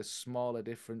looking for smaller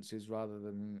differences rather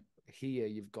than here.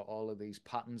 You've got all of these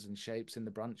patterns and shapes in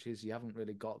the branches. You haven't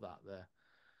really got that there.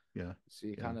 Yeah, So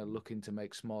you're yeah, kind of looking to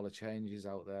make smaller changes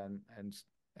out there,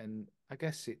 and I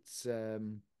guess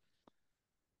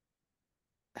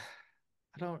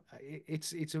I don't.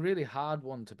 It's a really hard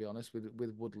one, to be honest,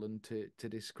 with woodland to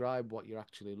describe what you're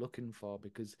actually looking for,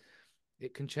 because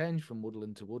it can change from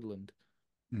woodland to woodland.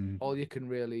 All you can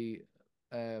really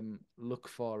look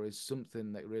for is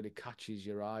something that really catches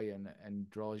your eye and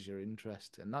draws your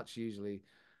interest, and that's usually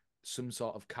some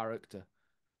sort of character.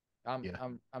 I'm yeah,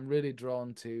 I'm I'm really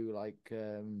drawn to like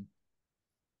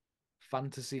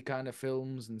fantasy kind of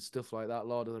films and stuff like that,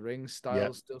 Lord of the Rings yeah.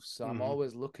 style stuff. So I'm Mhm.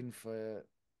 always looking for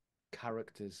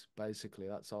characters. Basically,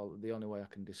 that's all. The only way I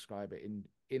can describe it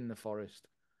in the forest.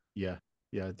 Yeah,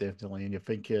 yeah, definitely. And you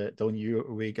think down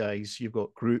your way, guys, you've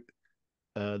got Groot,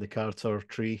 the character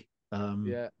tree.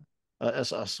 Yeah,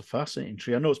 It's a fascinating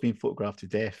tree. I know it's been photographed to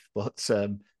death, but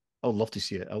I'd love to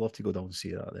see it. I'd love to go down and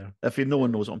see that there. If no one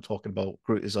yeah. knows what I'm talking about,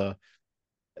 Groot is it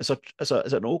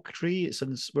an oak tree? It's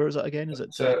in, where is it again? Is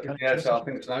it So Canada? yeah, so I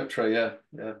think it's an oak tree. Yeah,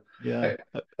 yeah. Yeah.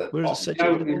 Hey, Where is it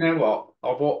situated, you Paul? know what?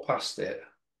 I walked past it,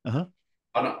 Uh-huh.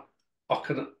 and I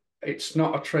can. It's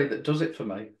not a tree that does it for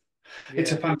me.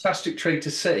 It's a Yeah, fantastic tree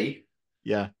to see,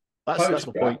 Yeah. That's my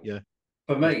photograph. point. Yeah.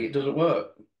 For That's me, my it doesn't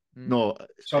work. No,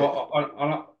 So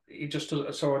it just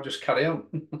doesn't. So I just carry on,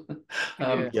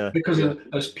 yeah, yeah, because yeah,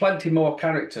 there's plenty more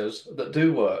characters that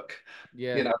do work.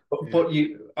 yeah, yeah, But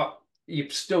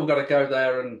you've still got to go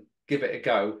there and give it a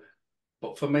go.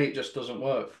 But for me, it just doesn't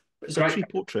work. But it's a great. tree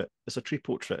portrait. It's a tree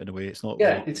portrait in a way. It's not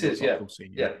Yeah, like, it it's is. not a Yeah, full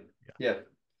scene. Yeah. yeah,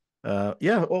 yeah.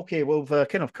 Yeah, okay. Well, we've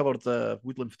kind of covered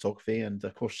woodland photography, and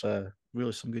of course,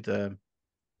 really some good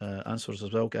answers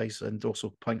as well, guys. And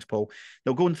also, thanks, Paul.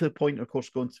 Now, going to the point, of course,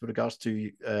 going to regards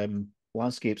to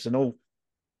landscapes. I know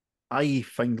I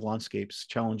find landscapes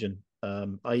challenging.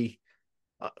 I'll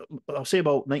say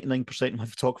about 99% of my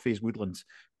photography is woodlands.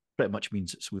 Pretty much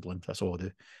means it's woodland. That's all I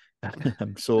do.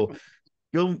 So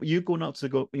you going out to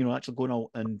go, actually going out,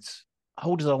 and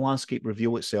how does a landscape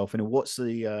reveal itself? And what's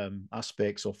the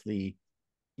aspects of the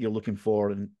you're looking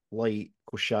for and light,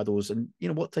 shadows, and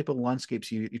what type of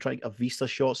landscapes you trying a vista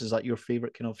shots? Is that your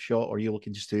favorite kind of shot, or are you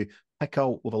looking just to pick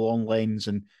out with a long lens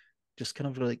and just kind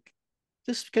of like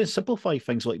just kind of simplify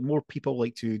things? Like more people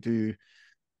like to do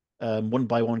one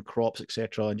by one crops,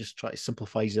 etc., and just try to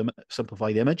simplify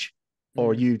the image,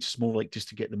 or are mm. you just more like just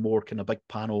to get the more kind of big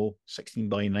panel 16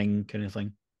 by 9 kind of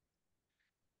thing?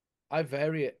 I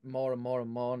vary it more and more and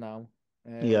more now.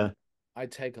 Yeah. I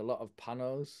take a lot of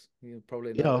panos. You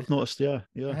probably Yeah, noticed. I've noticed. Yeah,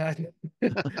 yeah,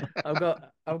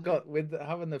 I've got with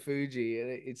having the Fuji,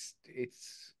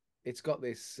 it's got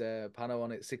this pano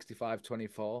on it,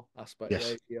 65-24 aspect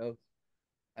yes, ratio,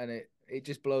 and it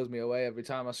just blows me away every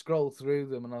time I scroll through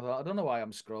them. And I thought, I don't know why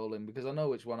I'm scrolling, because I know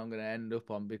which one I'm going to end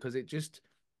up on, because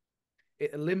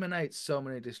it eliminates so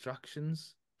many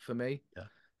distractions for me. yeah,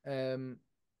 Um,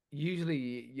 Usually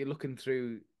you're looking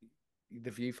through the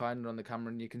viewfinder on the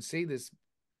camera, and you can see there's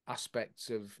aspects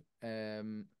of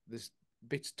there's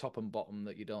bits top and bottom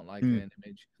that you don't like in mm, an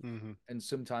image, Hmm. and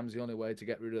sometimes the only way to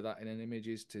get rid of that in an image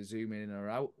is to zoom in or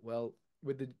out. Well,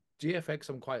 with the GFX,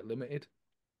 I'm quite limited.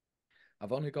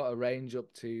 I've only got a range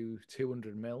up to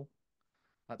 200 mil.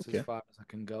 That's as okay, far as I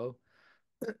can go.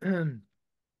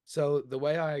 So the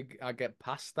way I get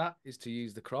past that is to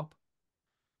use the crop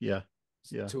yeah,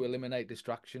 yeah, to eliminate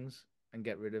distractions and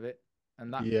get rid of it.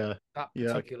 And yeah, that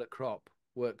yeah, particular crop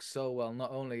works so well,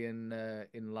 not only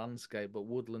in landscape but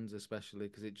woodlands especially,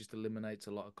 because it just eliminates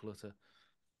a lot of clutter.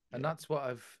 And yeah, that's what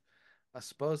I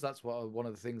suppose that's one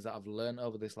of the things that I've learned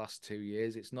over this last 2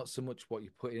 years. It's not so much what you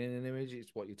put in an image;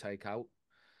 it's what you take out.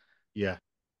 yeah,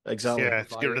 exactly. Yeah, to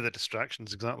Simplify get rid it. of the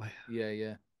distractions, exactly. Yeah,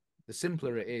 yeah. The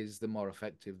simpler it is, the more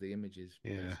effective the image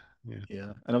Yeah, is. yeah,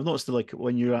 Yeah, and I've noticed that like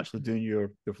when you're actually doing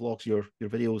your vlogs, your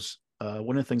videos,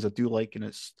 one of the things I do like, and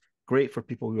it's great for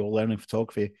people who are learning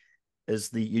photography, is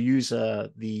you use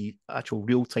the actual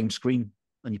real time screen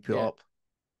and you put Yeah. up.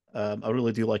 I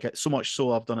really do like it so much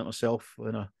so I've done it myself.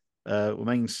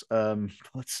 Mine's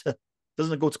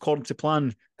doesn't go according to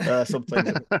plan sometimes,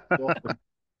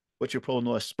 which you'll probably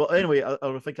notice. But anyway,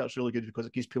 I think that's really good because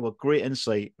it gives people a great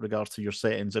insight in regards to your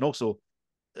settings, and also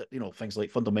things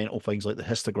like fundamental things like the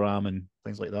histogram and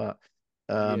things like that.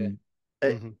 Yeah. Um,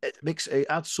 hmm it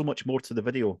adds so much more to the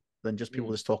video than just people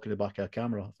Mm. just talking in the back of a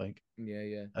camera, I think. Yeah,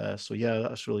 yeah. So yeah,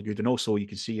 that's really good. And also you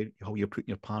can see how you're putting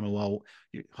your panel out,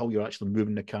 how you're actually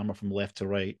moving the camera from left to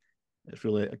right. It's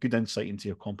really a good insight into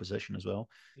your composition as well.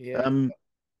 Yeah. Um,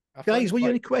 I find Guys, it were you quite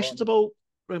any questions important. about?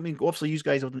 I mean, obviously you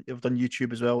guys have done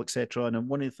YouTube as well, etc. And then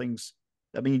one of the things,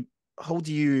 I mean, how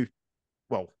do you?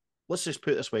 Well, let's just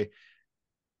put it this way: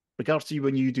 regards to you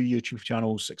when you do YouTube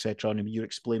channels, etc. And you're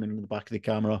explaining in the back of the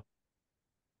camera,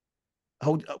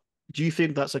 how do you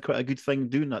think that's quite a good thing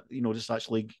doing that? Just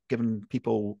actually giving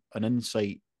people an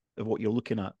insight of what you're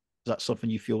looking at. Is that something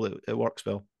you feel it works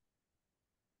well?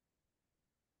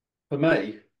 For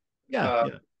me, Yeah,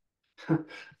 um, yeah.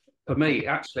 for me, it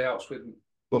actually helps with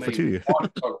Well, for me with two. my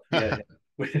photography. Yeah,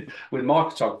 yeah. With my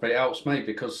photography, it helps me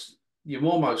because you've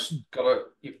almost got to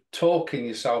you're talking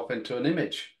yourself into an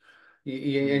image,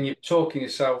 Mm. and you're talking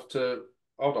yourself to.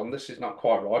 Hold on, this is not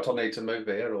quite right. I need to move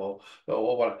here, or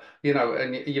what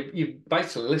and you're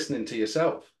basically listening to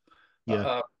yourself,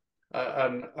 Yeah,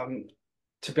 and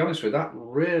to be honest with you, that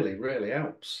really really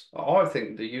helps. I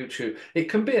think the YouTube it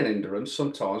can be an hindrance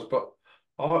sometimes, but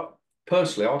I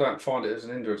personally I don't find it as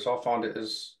an hindrance. I find it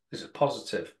as a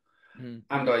positive, Mm.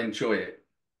 and I enjoy it.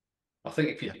 I think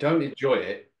if you yeah. don't enjoy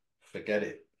it, forget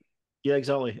it. Yeah,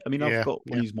 exactly. I mean, I've yeah, got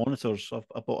one yeah. of these monitors.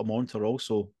 I bought a monitor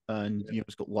also, and Yeah.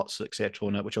 it's got LUTs, etc.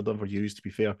 on it, which I've never used, to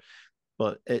be fair.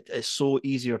 But it's so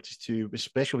easier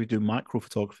especially if you do macro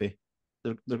photography.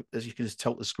 As you can just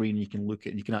tilt the screen, you can look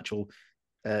at, you can actually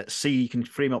see, you can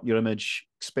frame up your image,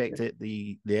 expect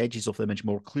the edges of the image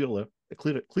more clearer.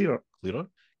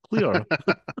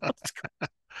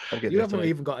 I'll get You there haven't tonight.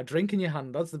 even got a drink in your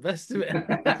hand. That's the best of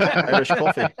Irish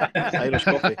coffee, it. Irish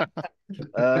coffee.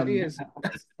 Um, Cheers.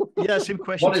 yeah, same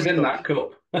question What for is you, in Doug. that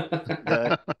cup?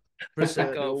 Yeah, just the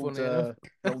Prosecco, old funny enough.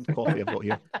 coffee I've got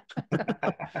here.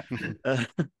 Uh,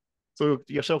 so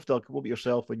yourself, Doug, what about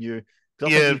yourself when you?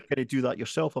 Because I think Yeah, you kind of do that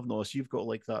yourself. I've noticed you've got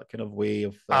like that kind of way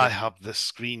of. I have this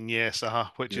screen, yes,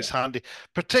 which Yeah, is handy,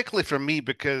 particularly for me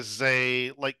because,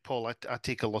 like Paul, I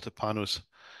take a lot of panos.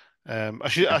 I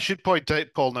yeah, should point out,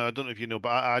 Paul. Now I don't know if you know, but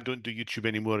I don't do YouTube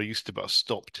anymore. I used to, but I've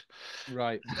stopped.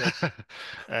 Right.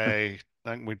 Okay. I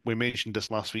think we mentioned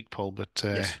this last week, Paul, but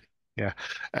yes. yeah.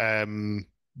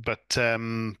 But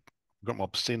I've got my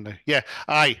saying now. Yeah,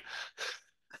 aye.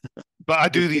 But I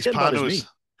do You're these getting bad as panos. me.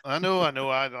 I know, I know.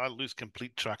 I lose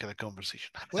complete track of the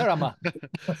conversation. Where am I?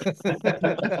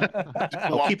 I'll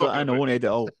Well, I'm keep that talking in. I about won't me.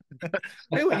 edit out.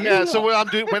 Who are you Yeah, so lot?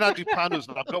 when I do panos,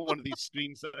 and I've got one of these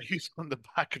screens that I use on the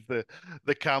back of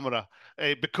the camera,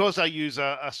 because I use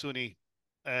a Sony.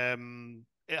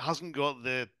 It hasn't got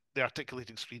the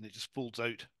articulating screen; it just folds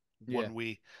out Yeah. one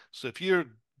way. So if you're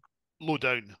low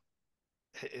down,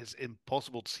 it is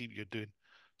impossible to see what you're doing.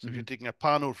 So if you're Mhm. taking a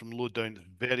pano from low down, it's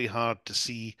very hard to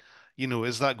see,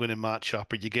 is that going to match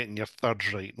up? Are you getting your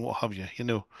thirds right and what have you?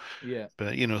 Yeah.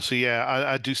 But so yeah,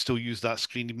 I do still use that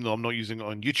screen, even though I'm not using it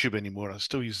on YouTube anymore. I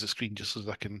still use the screen just so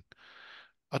that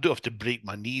I don't have to break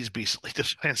my knees basically to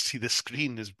try and see the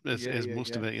screen Yeah. as Yeah.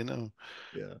 most Yeah. of it, Yeah.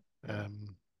 Yeah.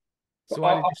 Um, So I,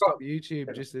 why did you I've got stop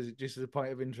YouTube? Just as a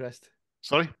point of interest.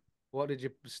 sorry. What did you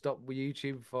stop with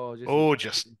YouTube for? Just as a Oh, point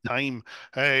just of... time.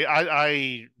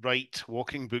 I write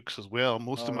walking books as well.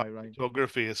 Most of All my right. Right.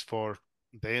 photography is for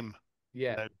them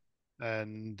Yeah. now.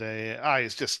 And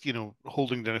it's just,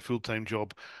 holding down a full-time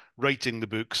job, writing the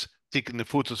books, taking the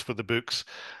photos for the books,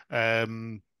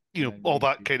 And then all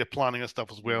that YouTube. kind of planning and stuff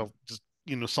as Yeah. well. Just,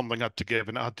 something had to give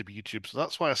and it had to be YouTube. So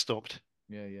that's why I stopped.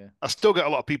 Yeah. Yeah. I still get a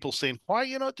lot of people saying, why are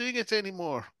you not doing it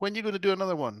anymore? When are you going to do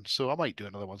another one? So I might do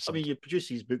another one I mean, sometime. you produce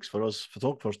these books for us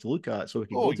photographers to look at, so we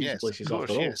can Oh, go to these yes, of places course,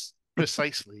 after all. yes.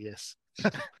 Precisely, yes.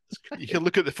 You can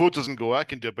look at the photos and go, I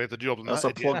can do a better job than That's that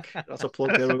a idiot. plug. That's a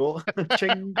plug. There we go.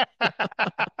 Ching.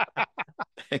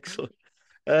 Excellent.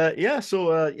 Yeah.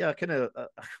 So yeah, kind of.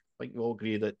 I think we all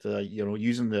agree that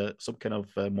using some kind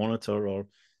of monitor or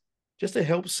just it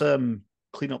helps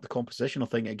clean up the composition. I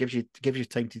think it gives you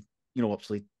time to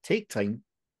obviously take time,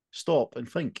 stop and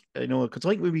think. Because I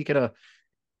think when we kind of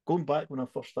going back when I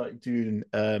first started doing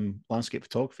landscape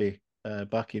photography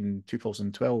back in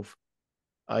 2012,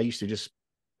 I used to just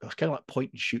it was kind of like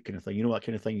point and shoot kind of thing. That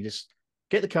kind of thing. You just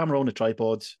get the camera on the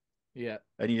tripod, Yeah.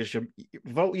 and you just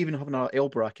without even having an L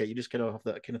bracket, you just kind of have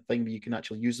that kind of thing where you can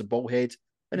actually use the ball head,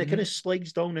 and it kind of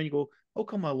slides down, and you go, "How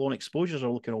come my long exposures are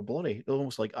looking all blurry? They're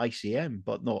almost like ICM,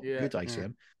 but not Yeah. good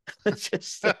ICM." It's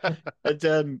just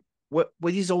and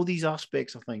with all these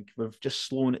aspects, I think we've just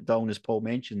slowing it down, as Paul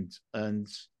mentioned, and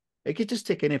it could just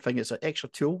take anything. It's an extra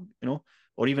tool,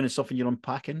 or even it's something you're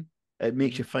unpacking. It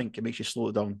makes you think. It makes you slow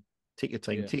it down. Take your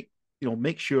time. Yeah.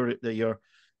 Make sure that you're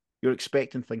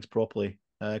expecting things properly.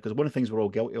 Because one of the things we're all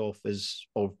guilty of is,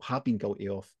 or have been guilty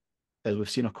of, is we've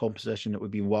seen a composition that we've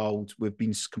been wild, we've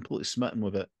been completely smitten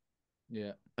with it,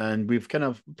 Yeah. and we've kind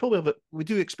of probably have we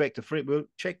do expect a frame. We'll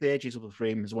check the edges of the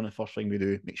frame is one of the first things we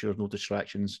do. Make sure there's no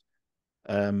distractions.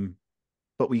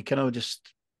 But we kind of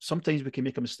just sometimes we can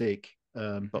make a mistake.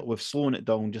 But with slowing it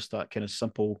down, just that kind of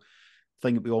simple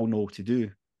thing that we all know to do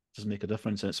does make a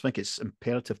difference. And I think it's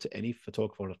imperative to any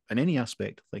photographer in any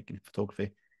aspect, I think, in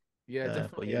photography. Yeah, But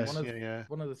definitely. And yes,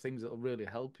 one of the things that will really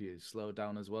help you slow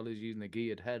down as well is using a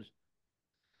geared head.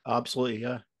 absolutely,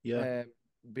 yeah.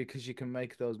 Because you can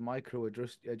make those micro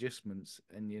adjustments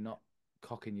and you're not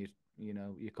cocking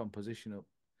your composition up.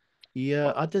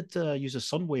 Yeah, I did use a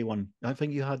Sunway one. I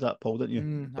think you had that, Paul, didn't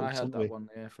you? I had that one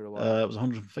for a while. It was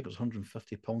 100. I think it was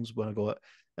 £150 when I got it.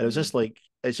 And it was Mm. just like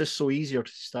it's just so easier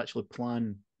to just actually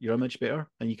plan your image better,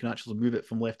 and you can actually move it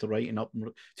from left to right and up.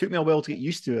 It took me a while to get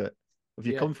used to it. If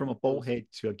you Yeah, come from a ball head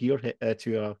to a gear head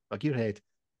a gear head,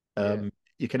 yeah.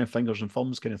 you kind of fingers and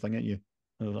thumbs kind of thing, aren't you?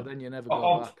 But then you never I,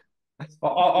 go I, back.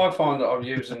 I find that I'm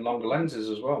using longer lenses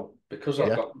as well because I've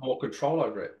Yeah, got more control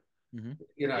over it. Hmm.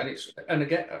 yeah, And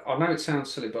again, I know it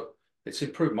sounds silly, but it's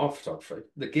improved my photography.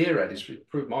 The gear head has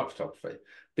improved my photography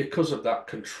because of that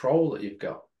control that you've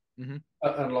got. Hmm.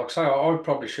 And like I say, I'd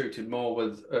probably shoot it more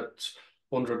with at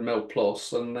 100mm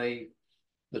plus than the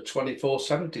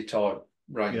 2470 type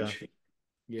yeah, range.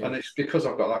 Yeah, And it's because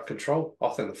I've got that control. I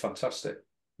think they're fantastic.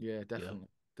 yeah, yeah, definitely,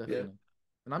 Yeah. definitely.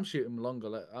 And I'm shooting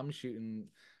longer. I'm shooting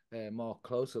more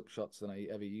close-up shots than I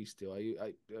ever used to.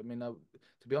 I mean,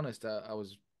 to be honest, I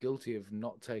was guilty of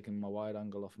not taking my wide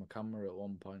angle off my camera at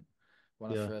one point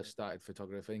when I yeah. first started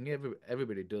photographing.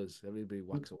 Everybody does. Everybody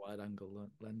whacks a wide angle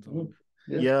lens on. Mm.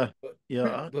 Yeah. Yeah, But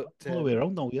yeah, but all the way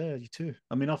around though. Yeah, you too.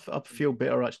 I mean, I feel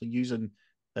better actually using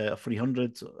a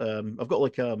 300. I've got oh,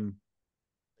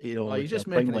 you're like a just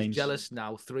prime making us lens. jealous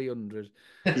now. 300.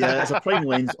 Yeah, it's a prime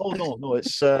lens. Oh no,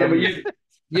 it's Yeah, but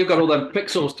you've got all them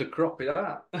pixels to crop it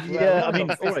out. Well, yeah. I I've mean,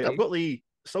 got all right. 50.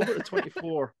 Still got the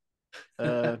 24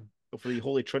 of the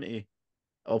Holy Trinity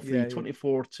of the Yeah, yeah.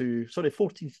 24 to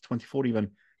 14 to 24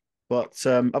 even. But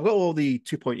I've got all the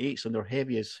 2.8s and they're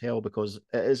heavy as hell because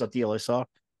it is a DLSR,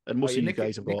 and Oh, most you're of you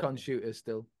guys have got. Nikon shooter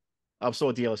still. I'm still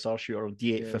a DLSR shooter,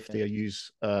 Yeah, yeah, D850 I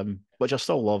use, which I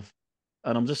still love.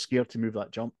 And I'm just scared to move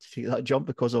that jump, to take that jump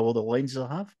because of all the lenses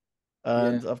I have. yeah.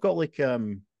 And I've got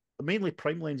mainly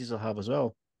prime lenses I have as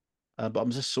well. But I'm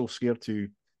just so scared to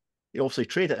obviously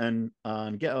trade it in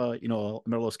and get a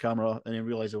mirrorless camera and then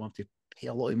realize I want to pay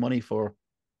a lot of money for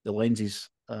the lenses,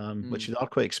 which Mm. are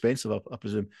quite expensive, I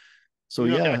presume. So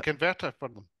You not get a yeah, converter for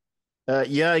them.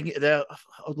 yeah,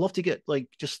 I'd love to get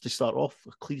just to start off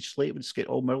a clean slate and just get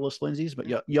all mirrorless lenses. But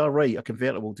yeah, you're right. A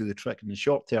converter will do the trick in the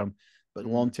short term, but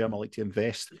long Mm. term, I like to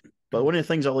invest. But one of the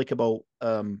things I like about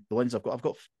the lens I've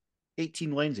got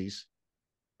 18 lenses,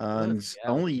 and I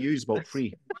hell. only use about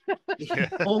 3. Yeah.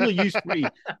 Only use 3.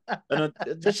 And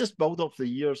it's just built up for the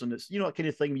years, and it's that kind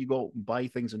of thing. You go out and buy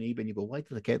things on eBay, and you go, "Why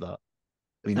did I get that?"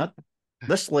 I mean,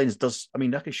 this lens does. I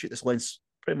mean, I can shoot this lens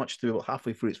pretty much to about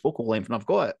halfway through its focal length, and I've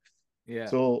got it. Yeah.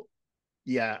 So,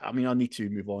 yeah, I mean, I need to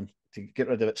move on to get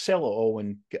rid of it, sell it all,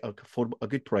 and get a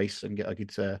good price and get a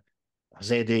good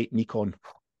Z8 Nikon.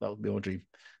 That would be our dream.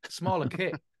 Smaller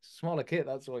kit. Smaller kit,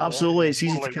 that's what you Absolutely, want. it's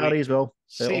easy More to like carry weight. as well.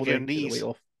 Save your Get the weight knees.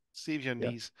 off. Save your Yeah.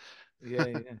 knees. Yeah,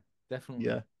 definitely.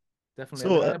 Yeah. Definitely.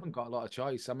 So, I mean, I haven't got a lot of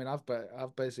choice. I mean,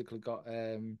 I've basically got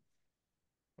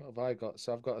what have I got?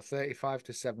 So I've got a 35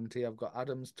 to 70, I've got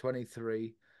Adams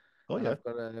 23, oh and yeah, I've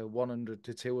got a 100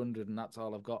 to 200, and that's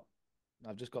all I've got.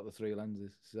 I've just got the 3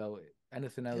 lenses. So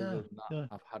anything other yeah, than that, yeah.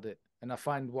 I've had it. And I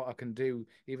find what I can do,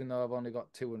 even though I've only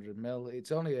got 200 mil,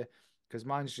 it's only because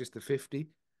mine's just the 50.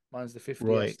 Mine's the 50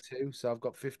 Right. S2, so I've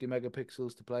got 50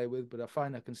 megapixels to play with, but I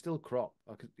find I can still crop.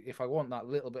 If I want that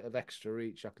little bit of extra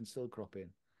reach, I can still crop in.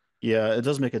 Yeah, it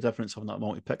does make a difference having that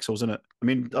multi pixels, isn't it? I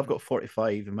mean, I've Mm. got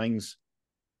 45 and mine's,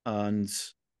 and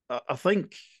I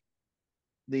think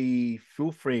the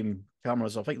full frame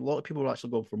cameras, I think a lot of people are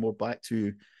actually going for more back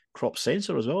to crop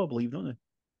sensor as well, I believe, don't they?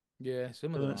 Yeah,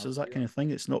 some of So them it's have. that Yeah. kind of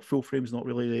thing. It's not full frame's not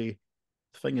really the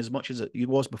thing as much as it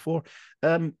was before.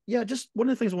 Yeah, just one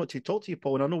of the things I want to talk to you,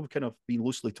 Paul, and I know we've kind of been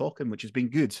loosely talking, which has been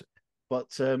good.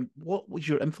 But what was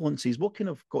your influences? What kind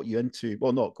of got you into?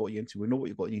 Well, not got you into. We know what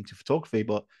you got you into photography,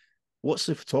 but what's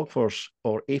the photographers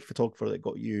or a photographer that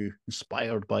got you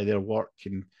inspired by their work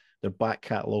and their back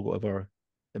catalogue, whatever,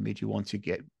 that made you want to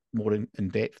get more in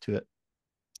depth to it?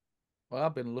 Well,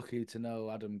 I've been lucky to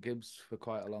know Adam Gibbs for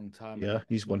quite a long time, Yeah,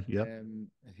 he's one. Yeah,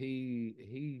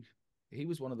 he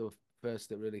was one of the first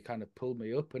that really kind of pulled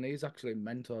me up, and he's actually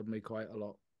mentored me quite a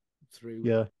lot through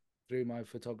yeah. through my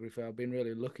photography. I've been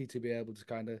really lucky to be able to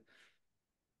kind of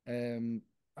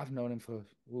I've known him for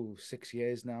 6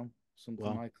 years now, something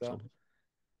Wow. like So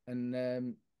that,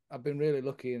 and I've been really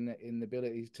lucky in the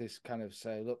ability to kind of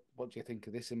say, look, what do you think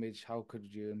of this image? How could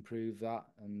you improve that?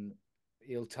 And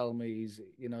he'll tell me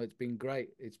it's been great.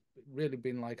 It's really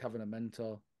been like having a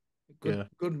mentor, yeah,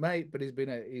 good mate, but he's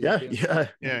yeah, been yeah. a Yeah,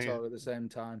 yeah. mentor at the same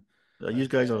time. You And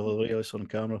guys are hilarious on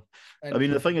camera. I and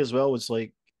mean, the thing as well is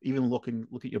like even look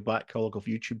at your back catalog of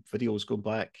YouTube videos going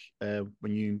back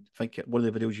when you think one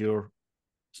of the videos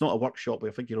it's not a workshop, but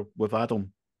I think you're with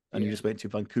Adam and you yeah, just went to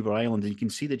Vancouver Island and you can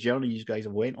see the journey you guys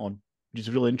have went on, which is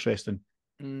really interesting.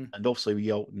 mm, And obviously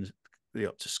we out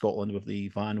to Scotland with the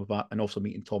van with that, and also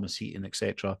meeting Thomas Heaton,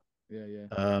 etc. yeah.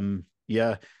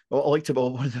 Yeah. Well, I liked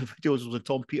about one of the videos was when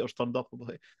Tom Peters turned up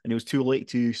and it was too late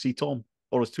to see Tom,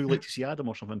 or it was too late to see Adam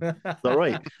or something. Is that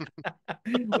right?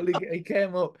 Well, he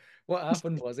came up. What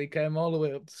happened was he came all the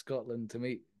way up to Scotland to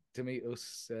meet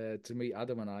us to meet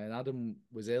Adam and I, and Adam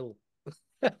was ill.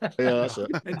 Yeah, that's it.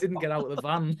 And didn't get out of the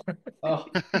van. Oh,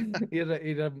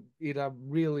 He'd had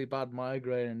really bad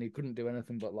migraine and he couldn't do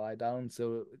anything but lie down.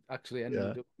 So it actually Yeah.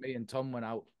 ended up me and Tom went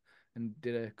out and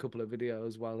did a couple of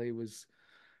videos while he was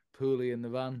poorly in the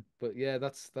van. But yeah,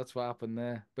 that's what happened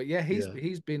there. But yeah, Yeah.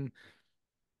 he's been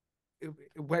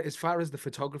as far as the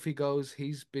photography goes,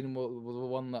 he's been the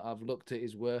one that I've looked at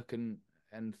his work and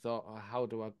thought, oh, how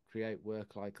do I create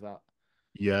work like that?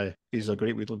 Yeah. He's a And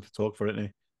great woodland photographer, isn't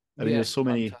he? I mean, yeah, there's so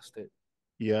many. fantastic.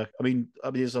 Yeah. I mean,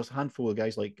 there's a handful of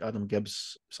guys like Adam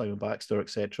Gibbs, Simon Baxter,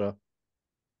 etc.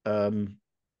 I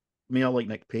mean, I like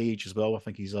Nick Page as well. I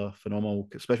think he's a phenomenal,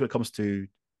 especially when it comes to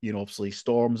obviously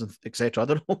storms and etc. I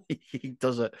don't know, he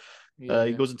does it. Yeah,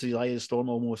 He yeah, goes into the eye of the storm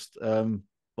almost.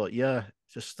 But yeah,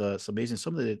 just it's amazing.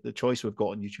 Some of the choice we've got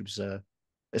on YouTube's is yeah.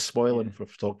 spoiling for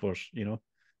photographers.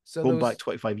 So there Going back was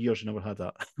 25 years, you never had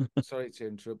that. sorry to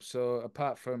interrupt. So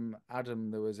apart from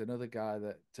Adam, there was another guy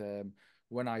that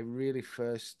when I really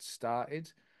first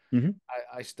started, Hmm.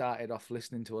 I started off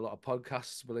listening to a lot of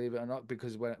podcasts, believe it or not,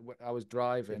 because when I was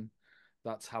driving,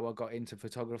 that's how I got into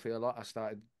photography a lot. I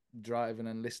started driving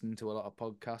and listening to a lot of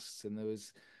podcasts, and there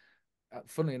was,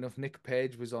 funnily enough, Nick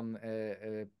Page was on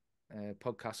a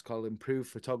podcast called Improve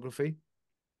Photography,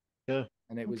 Yeah.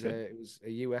 and Okay. it was a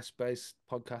US based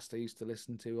podcast I used to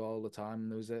listen to all the time.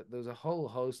 There was a whole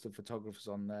host of photographers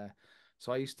on there,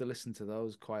 so I used to listen to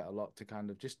those quite a lot to kind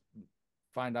of just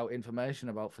find out information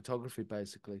about photography.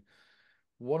 Basically,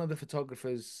 one of the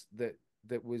photographers that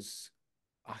was,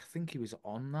 I think he was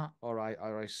on that, or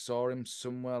I saw him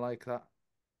somewhere like that,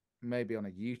 maybe on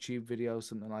a YouTube video,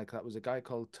 something like that. Was a guy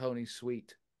called Tony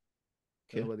Sweet.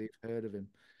 Don't know Okay. whether you've heard of him.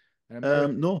 An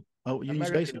American No. Oh, you guys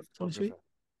American heard of Tony Sweet? photographer.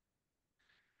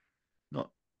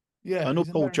 No. Yeah, I know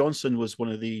he's Paul American. Johnson was one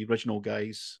of the original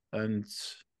guys, and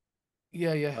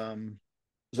Yeah, yeah.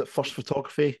 was it First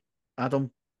Photography?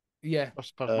 Adam. Yeah.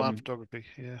 First part of land photography.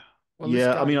 Yeah. Well, this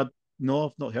Yeah, I guy, mean, no,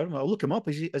 I've not heard of him. I'll look him up.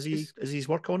 this Is his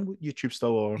work on YouTube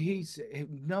still or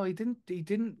no, he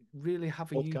didn't really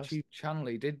have a podcast? YouTube channel.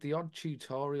 He did the odd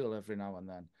tutorial every now and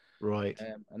then. Right.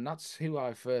 And that's who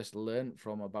I first learnt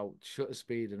from about shutter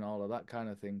speed and all of that kind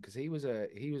of thing, because he was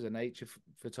a nature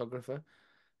photographer.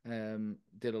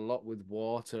 Did a lot with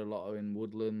water, a lot in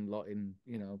woodland, a lot in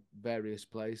various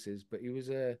places. But he was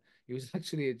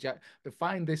actually a jazz. I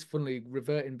find this funny,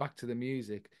 reverting back to the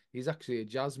music. He's actually a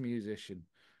jazz musician,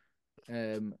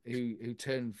 who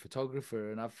turned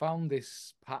photographer, and I've found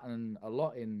this pattern a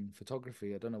lot in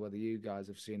photography. I don't know whether you guys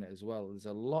have seen it as well. There's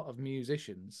a lot of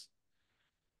musicians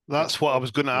that That's what I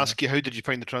was going to Yeah. ask you. How did you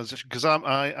find the transition? Because I'm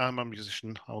a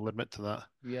musician. I'll admit to that.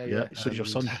 yeah, Yeah. yeah. So is your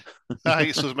son. So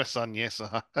is my son. Yes.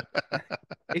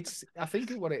 I think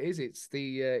what it is, it's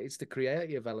the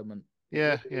creative element. It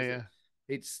Yeah. really Yeah.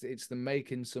 is. Yeah. It's the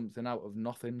making something out of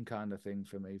nothing kind of thing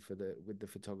for me with the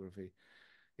photography.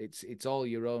 It's all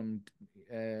your own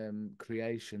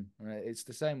creation. It's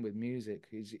the same with music.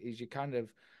 Is you kind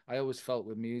of I always felt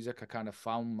with music, I kind of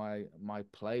found my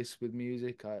place with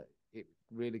music. It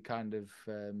really kind of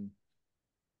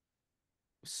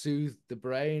soothed the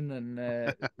brain and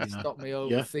Yeah. stopped me Yeah.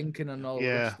 overthinking and all the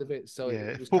Yeah. rest of it. So Yeah. it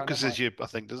It was kind of my focuses you, I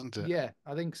think, doesn't it? yeah,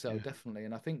 I think so, Yeah. definitely.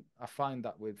 And I think I find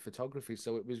that with photography.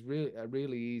 So it was really a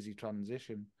really easy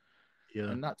transition. Yeah.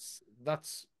 And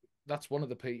that's one of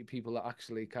the people that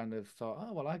actually kind of thought,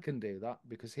 oh well, I can do that,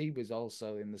 because he was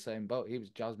also in the same boat. He was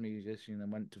a jazz musician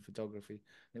and went to photography.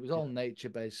 It was all nature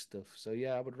based stuff. So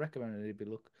yeah, I would recommend anybody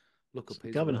look up So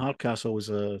his Gavin work. Hardcastle was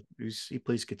he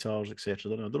plays guitars,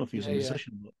 etc. I don't know if he was a Yeah, yeah,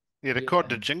 musician, but He yeah,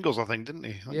 recorded jingles, I think, didn't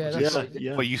he? That yeah. was That's his what yeah, he did.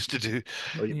 yeah. what he used to do.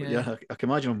 Yeah, Yeah, I can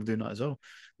imagine him doing that as well.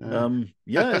 Uh,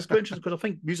 Yeah, it's quite interesting because I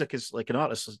think music is like an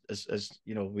artist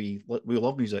we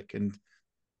love music, and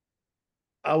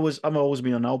I've always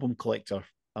been an album collector.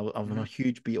 I'm a Mhm.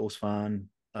 huge Beatles fan.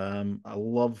 I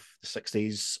love the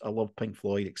 '60s. I love Pink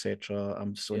Floyd, etc.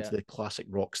 I'm so into Yeah. the classic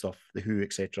rock stuff, the Who,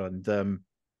 etc. And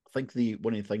I think the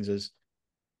one of the things is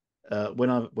when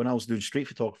I was doing street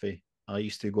photography, I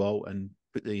used to go out and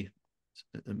put the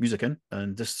music in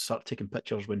and just start taking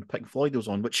pictures when Pink Floyd was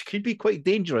on, which could be quite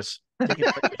dangerous. Taking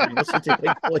pictures when you listen to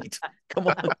Pink Floyd. Come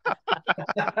on,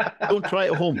 don't try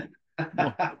it at home.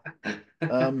 No.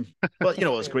 Um, but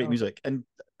it's You great know. music, and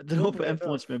I don't know Oh, if it you know.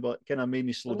 influenced me, but kind of made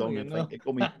me slow Oh, down you and think. know. It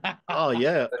got me, oh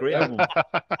yeah, great album.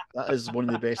 That is one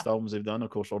of the best albums they've done,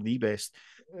 of course, or the best.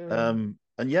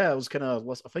 And yeah, I was kind of,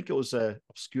 I think it was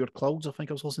Obscure Clouds. I think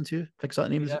I was listening to. I think is that the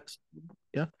name? Is Yeah. it?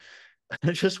 Yeah.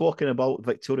 Just walking about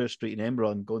Victoria Street in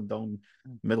Edinburgh and going down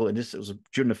middle, and it was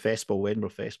during the festival, Edinburgh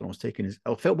Festival. I was taking,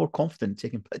 I felt more confident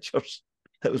taking pictures.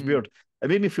 It was Mm. weird. It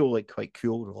made me feel like quite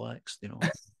cool, relaxed.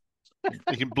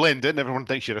 you can blend in. Everyone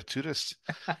thinks you're a tourist.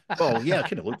 Well, yeah, I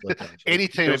kind of looked like that actually. Any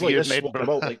It time was of like year in this walking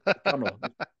Edinburgh. about like the camera.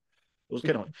 It was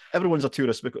kind of everyone's a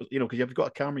tourist because because you've got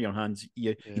a camera in your hands,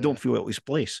 you Yeah. don't feel out of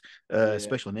place, Yeah.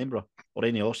 especially in Edinburgh or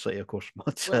any other city, of course.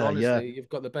 But Well, yeah, honestly, you've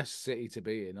got the best city to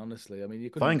be in. Honestly, I mean, you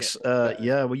couldn't get thanks. much better.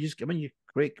 Yeah, I mean, you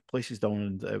great places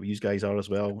down, and you guys are as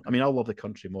well. I mean, I love the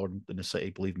country more than the city.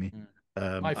 Believe me.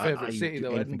 Mm. My I favorite would city, do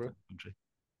though, anything for Edinburgh. the country.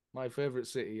 My favorite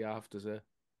city, I have to say,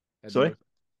 Sorry, Edinburgh.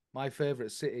 My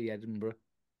favorite city, Edinburgh.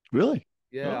 really?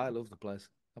 Yeah, Oh, I love the place.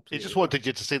 He just Absolutely. wanted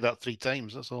you to say that 3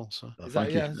 times. That's all. So Is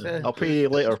that thank you. yeah? I'll pay you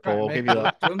later, Just trying to Paul. I'll make give me you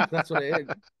that. look drunk. That's what it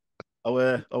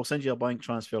is. I'll send you a bank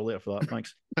transfer later for that.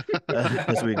 Thanks.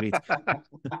 As we agreed.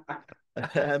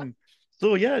 Um,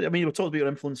 so yeah, I mean, we talked about your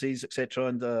influences, etc.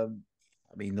 And I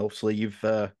mean, obviously, you've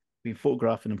been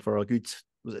photographing them for a good,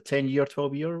 was it 10 year,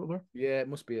 12 year, or whatever? Yeah, it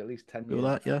must be at least 10 years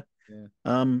That, now. yeah.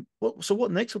 Yeah. So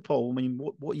what next with Paul? I mean,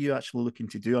 what are you actually looking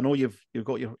to do? I know you've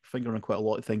got your finger on quite a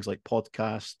lot of things like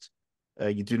podcasts.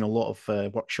 You're doing a lot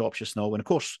of workshops just now, and of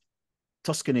course,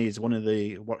 Tuscany is one of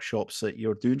the workshops that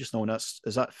you're doing just now, and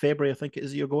is that February? I think it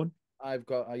is that you're going. I've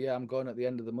got yeah, I'm going at the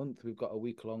end of the month. We've got a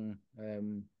week long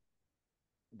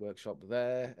workshop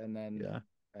there, and then Yeah,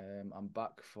 I'm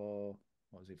back for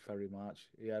what was it, Ferry March?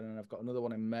 Yeah, and then I've got another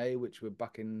one in May, which we're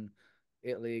back in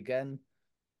Italy again,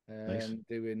 nice.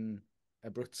 doing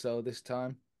Abruzzo this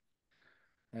time,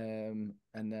 and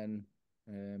then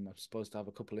I'm supposed to have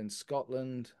a couple in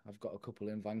Scotland. I've got a couple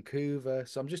in Vancouver,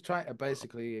 so I'm just trying to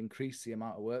basically increase the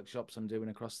amount of workshops I'm doing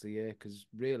across the year, because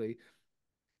really,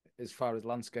 as far as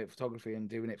landscape photography and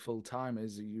doing it full time,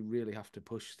 is you really have to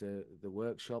push the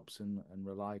workshops and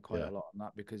rely quite Yeah, a lot on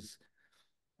that, because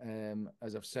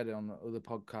as I've said on other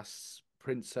podcasts,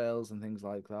 print sales and things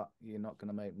like that, you're not going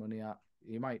to make money at.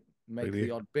 You might make maybe.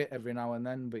 the odd bit every now and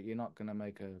then, but you're not going to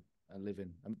make a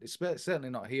living. It's certainly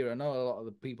not here. I know a lot of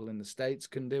the people in the States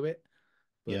can do it,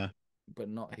 but Yeah, but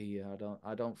not here.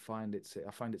 I don't find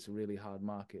I find it's a really hard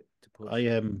market to push. I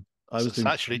It's was a doing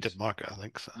saturated market, I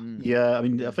think. So. yeah, I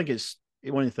mean, I Yeah. think it's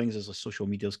one of the things is that social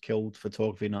media's killed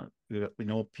photography. Not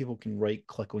people can right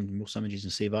click on most images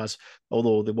and save as,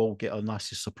 although they will get a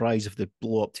nasty surprise if they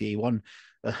blow up to A1.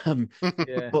 Um,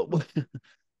 Yeah. but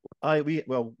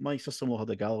my sister-in-law had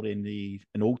a gallery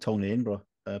in Old Town in Edinburgh,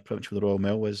 pretty much where the Royal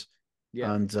Mail was,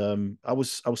 Yeah. and I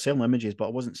was selling images, but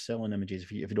I wasn't selling images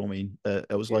if you don't mean.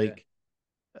 It was Yeah. like,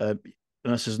 and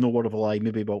this is no word of a lie,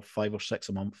 maybe about 5 or 6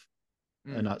 a month,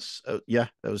 and Mm. that's yeah,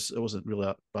 it wasn't really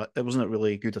that, but it wasn't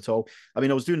really good at all. I mean,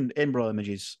 I was doing Edinburgh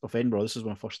images of Edinburgh. This is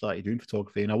when I first started doing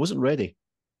photography, and I wasn't ready.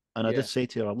 And I Yeah. did say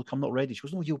to her, "Look, I'm not ready." She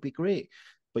goes, "No, you'll be great,"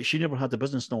 but she never had the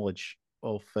business knowledge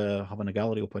of having a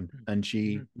gallery open, and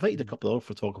she invited a couple of other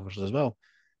photographers as well.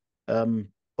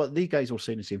 Um, but these guys were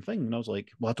saying the same thing, and I was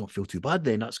like, "Well, I don't feel too bad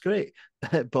then. That's great."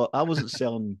 But I wasn't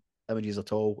selling images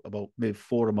at all. About maybe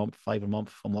 4 a month, 5 a month,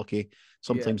 if I'm lucky. Yeah.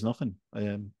 Sometimes nothing.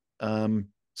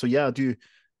 So yeah, I do.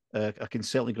 I can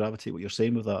certainly gravitate what you're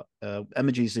saying with that.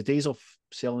 Images, the days of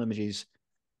selling images,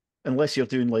 unless you're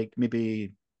doing like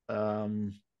maybe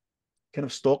kind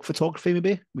of stock photography,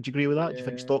 maybe. Would you agree with that? Do you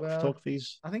think Yeah. stock Well, photography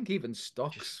is I think even just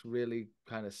stock's really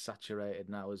kind of saturated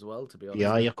now as well, to be honest.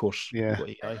 AI? Of course, you've Yeah. got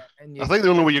AI. And I you, think the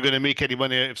only way you're going to make any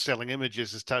money out of selling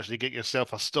images is to actually get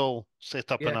yourself a stall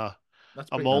set up in yeah, that's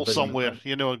a pretty A mall much business. it. somewhere.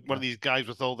 You know, one Yeah, of these guys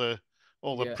with all the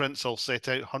Yeah. prints all set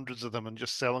out, hundreds of them, and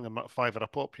just selling them at £5 a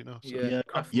pop. You know, so Yeah. yeah,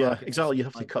 Craft yeah. markets or Exactly. You something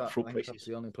have to like cut that. I throat think that's prices.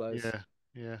 the only place. yeah,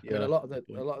 yeah. I mean, Yeah, good a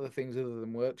point. lot of the things other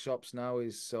than workshops now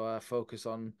is so I focus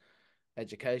on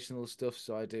educational stuff.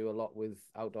 So I do a lot with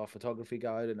Outdoor Photography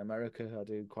Guide in America. I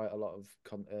do quite a lot of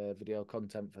video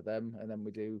content for them, and then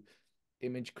we do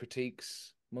image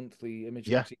critiques, monthly image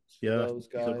Yeah, critiques for yeah. those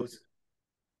You could, guys.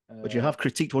 but you Uh, have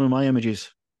critiqued one of my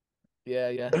images. yeah,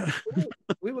 yeah.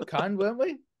 We were kind, weren't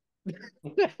we?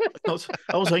 I was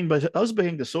I was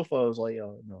behind the sofa. I was like,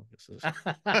 oh no, this is.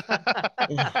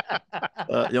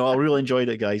 I really enjoyed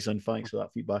it, guys, and thanks for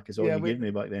that feedback as well Yeah, you gave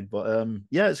me back then. But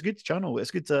yeah, it's a good channel.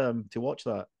 It's good to watch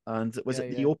that. And was yeah,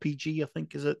 it the yeah, OPG? I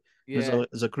think is it? yeah,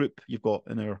 There's a group you've got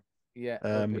in there yeah.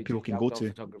 that people OPG, can go Outdoor to.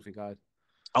 Photography Guide.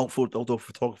 Outdoor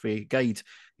Photography Guide.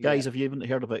 Yeah, Guys, if you haven't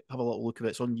heard of it, have a little look at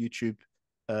it. It's on YouTube.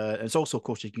 It's also, of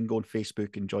course, you can go on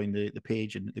Facebook and join the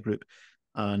page and the group.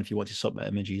 And if you want to submit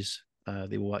images,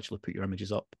 they will actually put your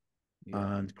images up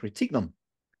yeah, and critique them,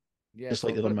 yeah. just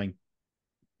like So, they done but mine.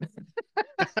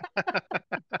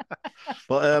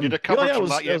 But Have you recovered yeah, from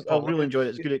that yet, I Paul? Have really you? enjoyed it.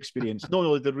 It's a good experience.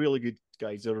 No, they're really good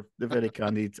guys. They're very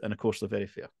candid, and of course, they're very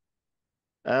fair.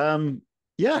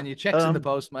 Yeah. and your checks in the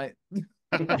post, mate.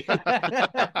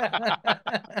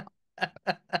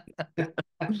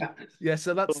 Yeah,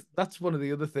 so that's one of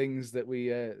the other things that we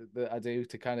that I do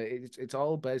to kind of it's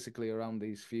all basically around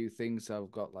these few things. So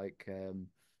I've got like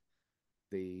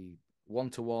the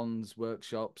one-to-ones,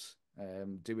 workshops,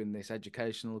 doing this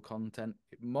educational content,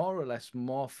 more or less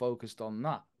more focused on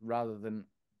that rather than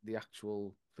the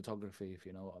actual photography, if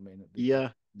you know what I mean. Yeah,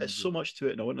 it's so much to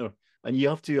it now, isn't there? And you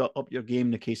have to up your game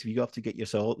in the case of you have to get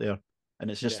yourself out there. And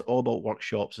it's just Yeah. all about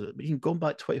workshops. But you can go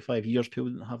back 25 years, people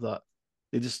didn't have that.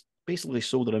 They just basically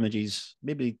sold their images,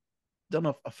 maybe done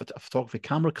a photography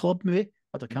camera club, maybe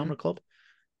had a camera club.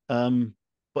 Um,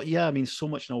 but yeah, I mean, so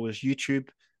much now is YouTube.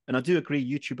 And I do agree,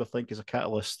 YouTube, I think, is a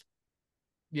catalyst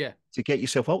Yeah. to get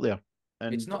yourself out there.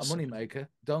 It's And not a money maker.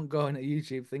 Don't go into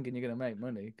YouTube thinking you're going to make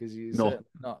money because you're no, certainly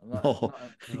not. no,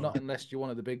 Not unless you're one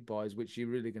of the big boys, which you're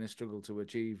really going to struggle to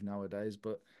achieve nowadays.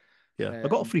 But yeah. I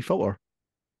got a free filter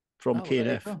from oh, well, there you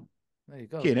KNF. go. There you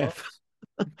go. KNF.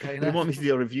 They want me KNF. to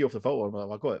do a review of the filter, but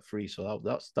I got it free, so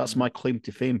that's Uh-huh. my claim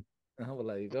to fame. Oh, well,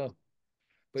 there you go.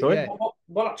 But Sorry? yeah,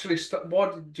 What actually, why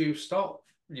did you start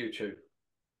YouTube?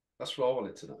 That's what I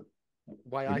wanted to know.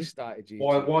 why I started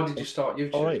Why YouTube. why did you start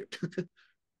All YouTube? right.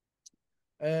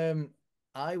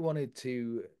 I wanted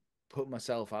to put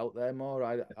myself out there more.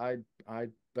 I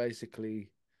basically,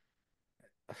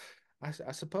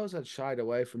 I suppose I'd shied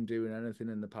away from doing anything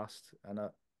in the past, and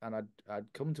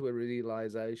I'd come to a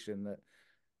realization that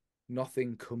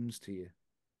nothing comes to you.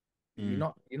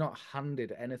 Mm, You're not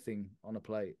handed anything on a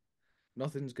plate.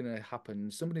 Nothing's going to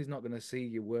happen. Somebody's not going to see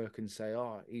your work and say,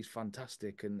 "Oh, he's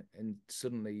fantastic," and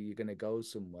suddenly you're going to go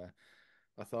somewhere.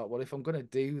 I thought, well, if I'm going to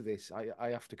do this, I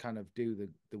have to kind of do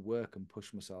the work and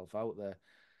push myself out there.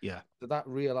 yeah. So that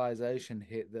realization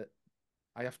hit that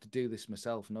I have to do this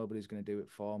myself. Nobody's going to do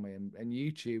it for me. And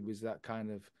YouTube was that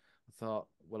kind of, I thought,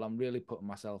 well, I'm really putting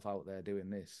myself out there doing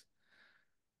this.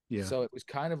 Yeah. So it was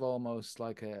kind of almost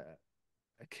like a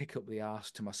kick up the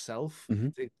arse to myself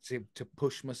Mm-hmm. to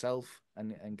push myself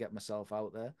and get myself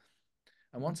out there.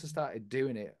 And once I started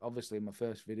doing it, obviously my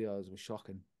first videos were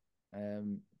shocking,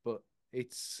 but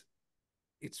it's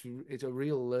it's a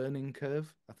real learning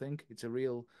curve. I think it's a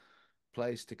real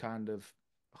place to kind of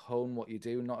hone what you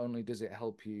do. Not only does it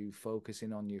help you focus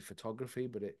in on your photography,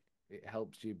 but it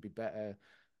helps you be better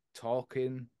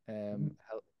talking,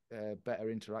 better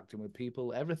interacting with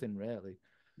people, everything really.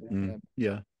 Um,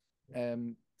 Yeah.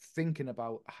 Thinking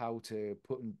about how to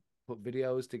put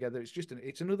videos together.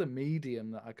 It's another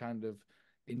medium that I kind of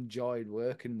enjoyed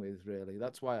working with. Really,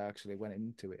 that's why I actually went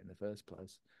into it in the first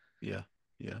place. Yeah.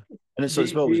 Yeah. And it's Do,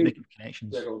 as well do as you? making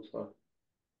connections. Yeah, go on, sorry.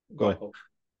 Go Go on, ahead.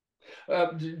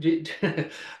 Paul.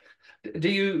 Do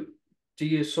you do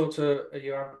you sort of do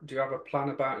you have a plan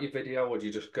about your video, or do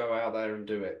you just go out there and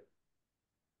do it?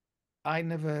 I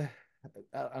never.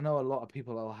 I know a lot of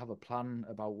people will have a plan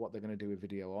about what they're going to do a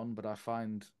video on, but I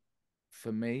find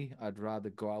for me, I'd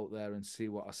rather go out there and see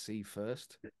what I see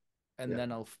first, and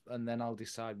Yeah. then I'll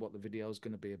decide what the video is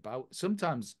going to be about.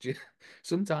 Sometimes,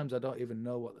 sometimes I don't even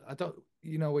know what I don't.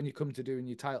 You know, when you come to doing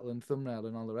your title and thumbnail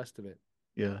and all the rest of it,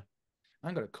 Yeah. I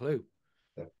ain't got a clue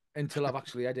Yeah. until I've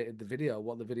actually edited the video,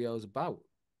 what the video is about.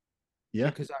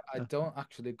 Yeah. Because I Yeah. don't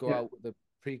actually go Yeah. out with a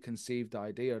preconceived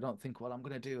idea. I don't think, well, I'm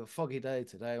going to do a foggy day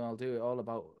today and I'll do it all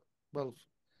about, well,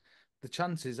 the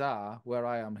chances are where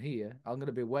I am here, I'm going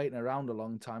to be waiting around a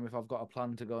long time if I've got a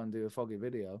plan to go and do a foggy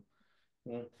video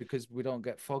Mm. because we don't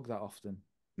get fog that often.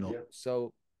 No. Yeah.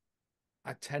 So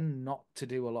I tend not to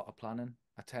do a lot of planning.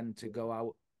 I tend to go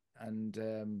out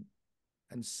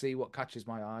and see what catches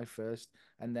my eye first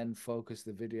and then focus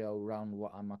the video around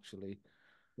what I'm actually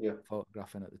Yeah.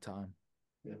 photographing at the time.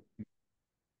 Yeah.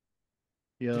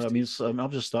 Yeah, Just I mean,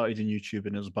 I've just started in YouTube,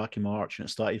 and it was back in March, and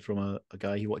it started from a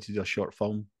guy who wanted to do a short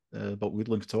film about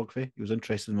woodland photography. He was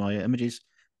interested in my images.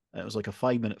 It was like a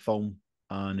 5 minute film,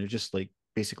 and it was just like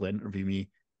basically interview me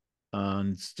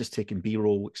and just taking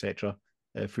B-roll, etc.,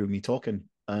 through me talking.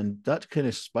 And that kind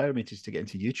of inspired me to get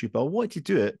into YouTube. I wanted to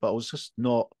do it, but I was just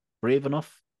not brave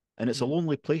enough. And it's a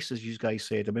lonely place, as you guys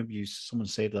said. I remember someone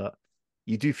said that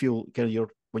you do feel kind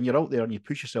of when you're out there and you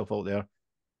push yourself out there,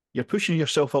 you're pushing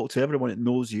yourself out to everyone that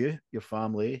knows you, your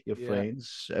family, your Yeah,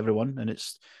 friends, everyone. And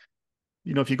it's,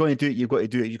 if you're going to do it, you've got to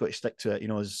do it. You've got to stick to it,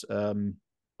 as,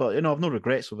 but, I've no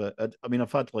regrets with it. I mean,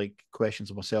 I've had like questions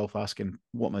of myself asking,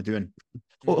 what am I doing?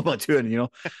 What am I doing?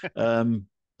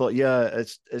 But yeah,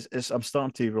 I'm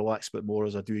starting to relax a bit more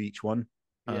as I do each one.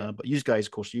 yeah. But you guys,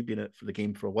 of course, you've been at for the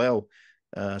game for a while,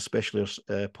 especially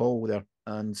Paul there.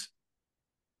 And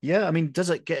yeah, I mean,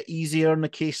 does it get easier in the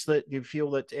case that you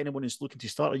feel that anyone is looking to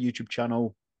start a YouTube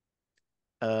channel?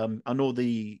 I know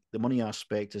the money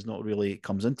aspect is not really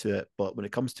comes into it, but when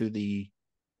it comes to the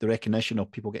recognition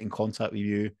of people getting in contact with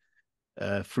you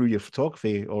through your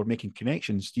photography or making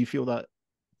connections, do you feel that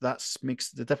makes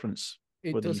the difference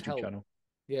It for the does YouTube help. channel?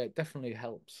 Yeah, it definitely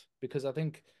helps because I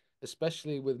think,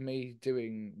 especially with me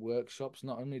doing workshops,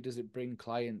 not only does it bring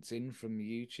clients in from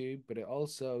YouTube, but it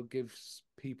also gives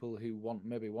people who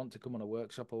maybe want to come on a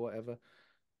workshop or whatever,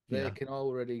 they Yeah. can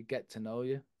already get to know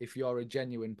you if you're a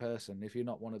genuine person, if you're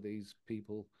not one of these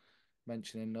people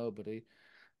mentioning nobody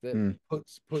that Mm.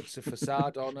 puts a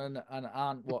facade on and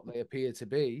aren't what they appear to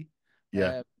be.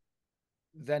 Yeah. Um,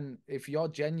 then if you're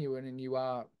genuine and you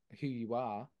are who you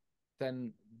are,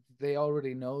 then they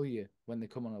already know you when they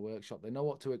come on a workshop. They know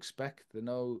what to expect. They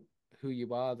know who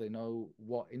you are. They know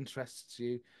what interests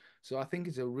you. So I think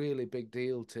it's a really big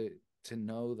deal to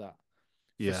know that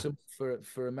Yeah.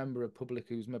 for a member of public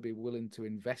who's maybe willing to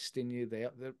invest in you,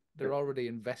 they're already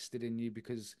invested in you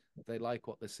because they like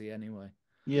what they see anyway.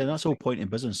 Yeah, that's the whole point in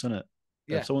business, isn't it?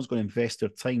 If Yeah, someone's going to invest their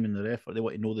time and their effort, they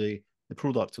want to know the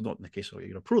product, or not in the case of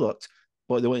your product,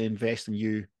 but they want to invest in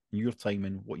you and your time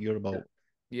and what you're about.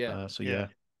 yeah, So Yeah. yeah,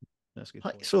 that's a good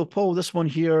Hi- point. So Paul, this one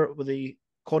here with the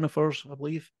conifers, I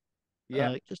believe.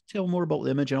 yeah, Just tell more about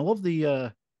the image. And I love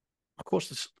of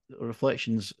course, the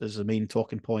reflections is the main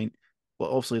talking point, but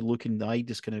obviously looking, the eye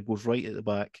just kind of goes right at the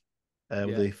back with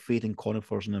yeah. the fading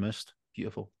conifers in the mist.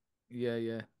 Beautiful. Yeah,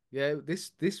 yeah, yeah.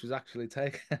 This was actually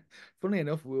taken. Funny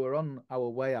enough, we were on our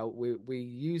way out. We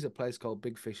use a place called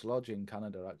Big Fish Lodge in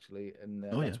Canada, actually, and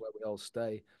Oh yeah. that's where we all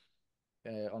stay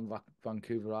on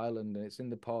Vancouver Island, and it's in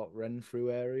the Port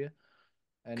Renfrew area.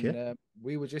 And Okay.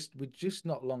 we just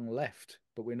not long left,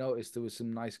 but we noticed there was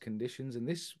some nice conditions. And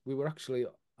this we were actually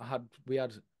we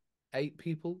had 8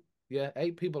 people, yeah,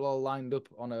 8 people all lined up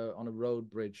on a road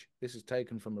bridge. This is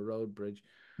taken from a road bridge.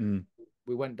 Mm.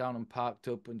 We went down and parked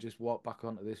up and just walked back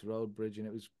onto this road bridge, and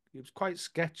it was quite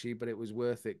sketchy, but it was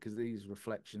worth it because these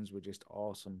reflections were just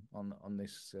awesome on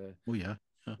this Oh yeah.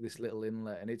 Yeah. this little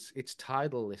inlet, and it's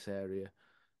tidal, this area.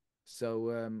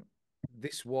 So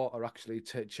this water actually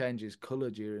changes color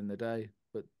during the day,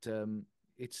 but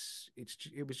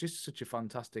it was just such a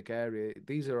fantastic area.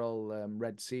 These are all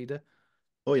red cedar,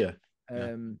 Oh yeah,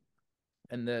 yeah, um,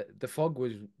 and the fog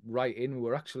was right in. We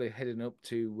were actually heading up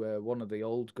to one of the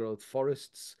old growth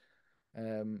forests,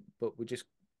 but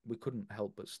we couldn't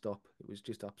help but stop. It was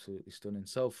just absolutely stunning.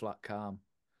 So flat, calm,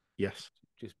 yes.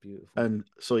 just beautiful. And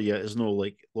so yeah, there's no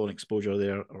like long exposure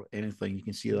there or anything. You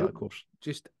can see that, No, of course.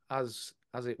 just as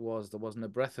it was. There wasn't a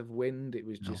breath of wind. It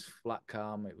was No, just flat,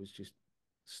 calm. It was just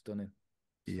stunning.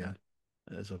 yeah,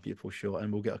 Stunning. it's a beautiful shot,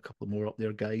 and we'll get a couple more up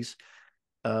there, guys.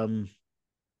 Um,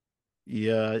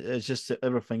 yeah, it's just that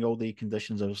everything, all the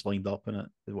conditions are just lined up in it,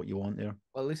 is what you want there.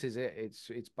 Well, this is it.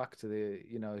 It's back to the,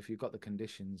 if you've got the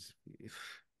conditions, if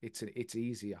it's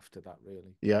easy after that,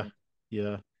 really. Yeah,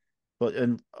 yeah. But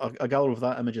in a gallery with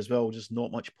that image as well, just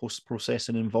not much post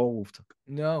processing involved.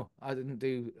 No, I didn't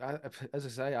do. As I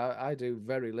say, I do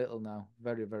very little now.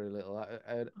 Very, very little.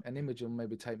 An image will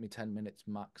maybe take me 10 minutes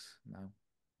max now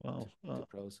Well, to it's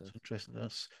process. interesting.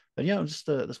 This, and yeah, just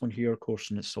this one here, of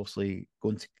course, and it's obviously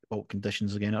going to about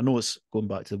conditions again. I know it's going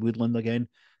back to the woodland again,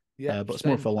 Yeah, but it's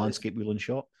more of same a place. landscape woodland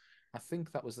shot. I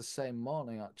think that was the same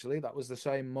morning, actually. That was the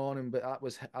same morning, but that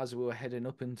was as we were heading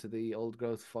up into the old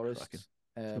growth Cracking. forests.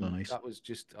 Really nice. That was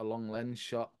just a long lens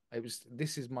shot.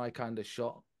 This is my kind of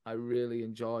shot. I really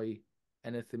enjoy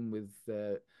anything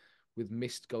with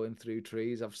mist going through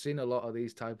trees. I've seen a lot of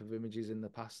these type of images in the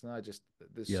past, and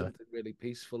there's Yeah, something really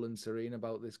peaceful and serene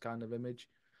about this kind of image.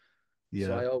 So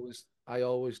yeah. I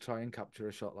always try and capture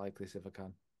a shot like this if I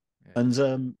can. Yeah,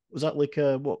 And was that like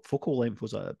what focal length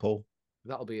was that, Paul?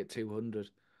 that'll be at 200.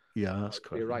 Yeah, that's I'll be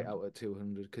cracking. right out at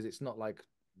 200 because it's not like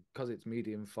because it's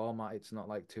medium format. It's not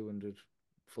like 200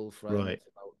 full frame. Right. It's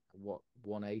about what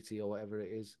 180 or whatever it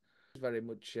is. Very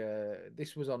much.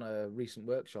 This was on a recent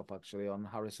workshop actually on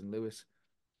Harrison Lewis,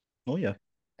 Oh yeah.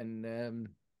 and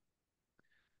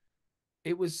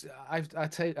it was. I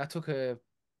took a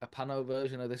pano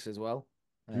version of this as well,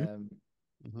 Mhm. um,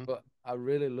 Mhm. but I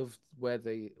really loved where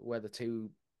the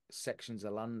two sections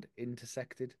of land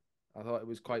intersected. I thought it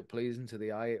was quite pleasing to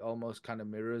the eye. It almost kind of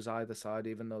mirrors either side,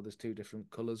 even though there's two different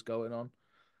colors going on.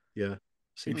 Yeah.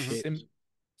 Same It's Mhm. shapes.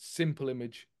 simple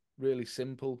image, really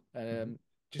simple. Mhm.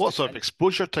 Just a What sort of 10.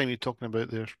 exposure time are you talking about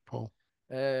there, Paul?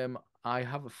 I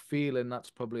have a feeling that's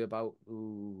probably about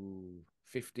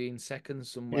 15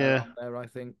 seconds somewhere Yeah, on there. I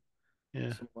think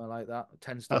yeah. somewhere like that.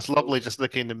 10 stop That's lovely, filter. just the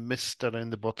kind of mist around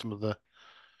the bottom of the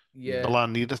Yeah. Yeah,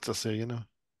 land, needless to say, you know.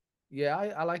 yeah.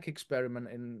 I like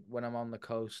experimenting when I'm on the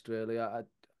coast. Really, I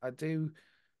do.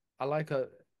 I like a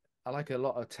I like a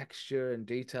lot of texture and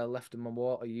detail left in my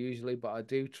water usually, but I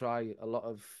do try a lot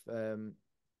of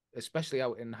especially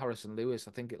out in Harrison Lewis.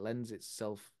 I think it lends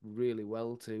itself really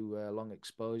well to long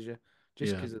exposure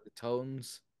just Yeah. because of the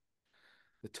tones.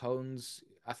 The tones,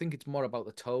 I think it's more about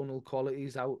the tonal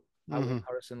qualities out in Hmm.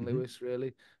 Harrison Mhm. Lewis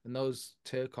really, and those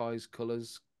turquoise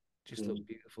colors just look Mm.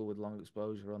 beautiful with long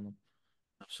exposure on them.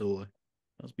 Absolutely.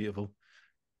 That's beautiful.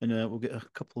 And we'll get a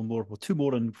couple more, well, two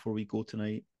more in before we go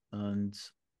tonight. And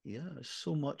yeah,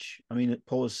 so much. I mean,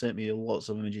 Paul has sent me lots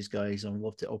of images, guys. I'd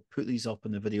love to. I'll put these up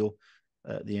in the video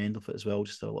at the end of it as well,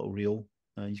 just a little reel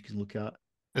you can look at.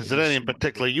 Is There's there any just in so much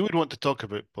particular there. you would want to talk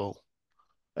about, Paul?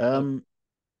 Well, Um,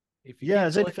 if you yeah, keep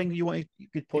is there going, anything you want? You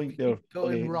could if point you there. keep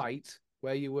going Okay. right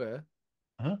where you were,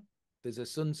 Uh-huh. there's a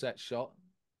sunset shot.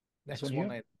 This one Next one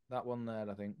here. in, that one there,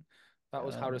 I think. That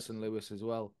was Uh, Harrison Lewis as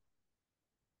well.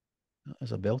 that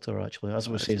is a belter, actually. As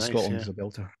we That say is in nice, Scotland, yeah. is a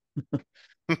belter.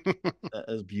 That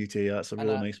is beauty. That's a And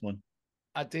really nice one.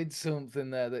 I did something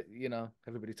there that,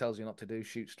 everybody tells you not to do,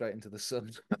 shoot straight into the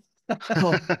sun.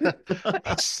 Oh,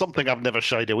 That's something I've never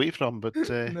shied away from, but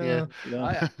yeah. No, yeah,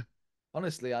 I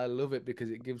honestly I love it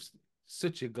because it gives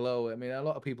such a glow. I mean, a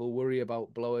lot of people worry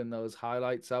about blowing those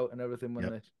highlights out and everything when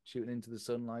yep, they're shooting into the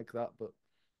sun like that, but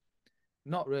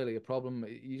not really a problem.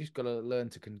 You just got to learn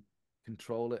to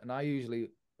control it. And I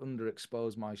usually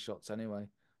underexpose my shots anyway.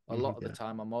 A Hmm. lot of the yeah.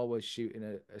 time, I'm always shooting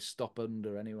a stop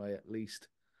under anyway, at least,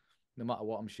 no matter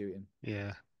what I'm shooting.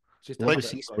 Yeah. It's just a Love Like the habit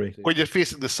sea I've got spray. into. when you're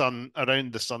facing the sun,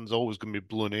 around the sun's always going to be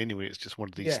blown anyway. It's just one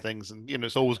of these Yeah, things, and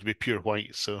it's always going to be pure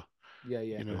white. So yeah,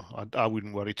 yeah. I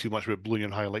wouldn't worry too much about blowing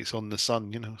your highlights on the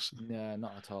sun. So. No,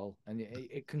 not at all. And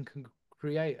it can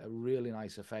create a really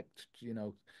nice effect.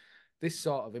 This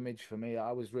sort of image for me,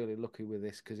 I was really lucky with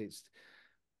this because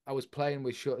I was playing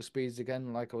with shutter speeds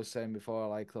again, like I was saying before. I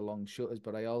like the long shutters,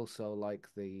 but I also like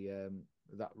the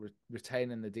that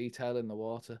retaining the detail in the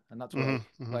water, and that's what I Hmm. was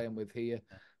Hmm. playing with here.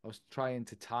 I was trying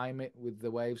to time it with the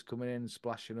waves coming in and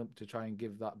splashing up to try and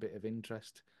give that bit of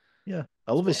interest. Yeah, I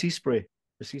That's love the what, sea spray.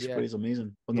 The sea yeah, spray is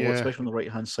amazing on the Yeah. especially on the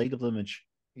right hand side of the image.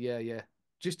 Yeah.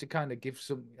 Just to kind of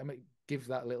give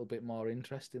that little bit more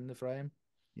interest in the frame.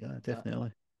 Yeah, Uh,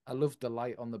 definitely. I loved the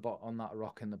light on on that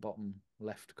rock in the bottom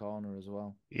left corner as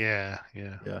well. Yeah.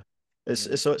 Yeah. Yeah.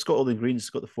 So it's got all the ingredients. It's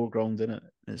got the foreground in it.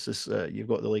 It's just you've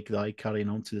got the eye carrying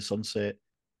on to the sunset.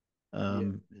 Yeah.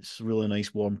 It's really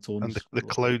nice warm And tones. the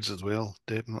clouds as well,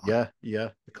 definitely. Yeah,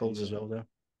 the clouds Yeah. as well there.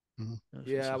 Mhm.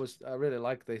 Yeah, I really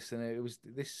liked this, and it was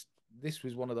this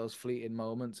was one of those fleeting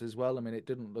moments as well. I mean, it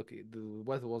didn't look the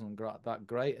weather wasn't that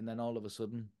great, and then all of a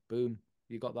sudden, boom,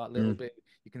 you got that little Mm. bit.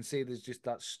 You can see there's just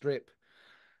that strip,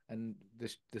 and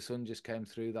the sun just came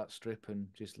through that strip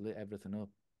and just lit everything up.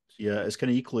 Yeah, it's kind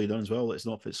of equally done as well. It's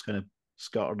not if it's kind of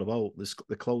scattered about.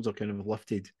 The clouds are kind of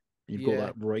lifted, and you've got Yeah,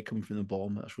 that right coming from the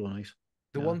bottom. That's really nice.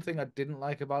 the Yeah. one thing I didn't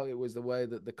like about it was the way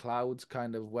that the clouds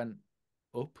kind of went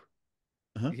up.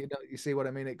 Uh-huh. You know, you see what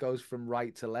I mean? It goes from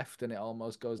right to left, and it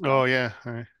almost goes down. Oh yeah.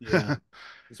 Yeah.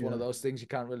 It's one of Yeah. those things you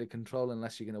can't really control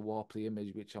unless you're going to warp the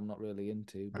image, which I'm not really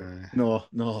into. But No,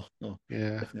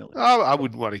 Yeah. definitely. I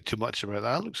wouldn't worry too much about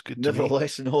that. It looks good to me.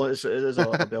 Nevertheless, no, it is a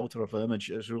belter of an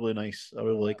image. It's really nice. I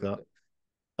really I like love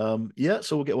that. it. Yeah,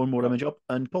 so we'll get one more image up.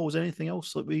 And Paul, is there anything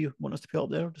else that we want us to put up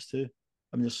there?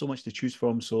 I mean, there's so much to choose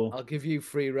from. So I'll give you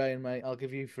free reign, mate. I'll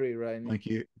give you free reign. thank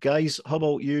you, guys. How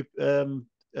about you,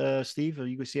 Steve? Are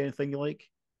you going to see anything you like?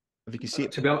 If you can see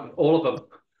it, To be honest, all of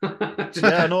them.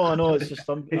 yeah, I know. It's just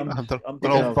I'm They're kind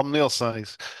all of thumbnail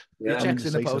size. Your Yeah. I'm check's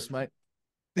in the indecisive. post, mate.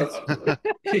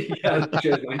 Yeah,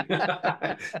 cheers,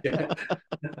 mate. Yeah.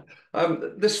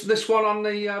 This one on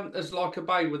the there's like a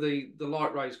bay with the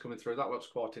light rays coming through. That looks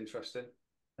quite interesting.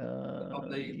 On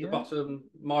the Yeah, bottom,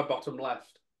 my bottom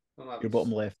left. Oh, your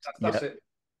bottom left. Yeah, that's it.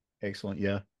 excellent.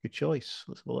 Yeah, good choice.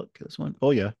 Let's have a look at this one.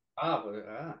 Oh yeah,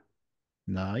 Ah.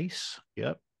 nice.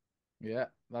 Yep. Yeah,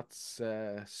 that's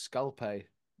Scalpe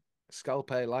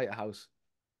Lighthouse.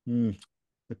 Mm,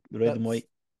 the red and That's white.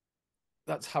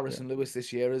 that's Yeah, Harrison Lewis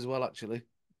this year as well, actually.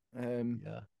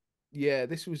 yeah. Yeah,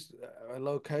 this was a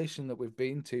location that we've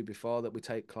been to before that we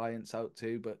take clients out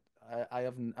to, but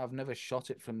I've never shot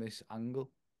it from this angle.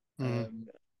 Mm.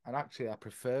 And actually I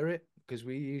prefer it because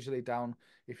we usually down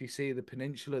if you see the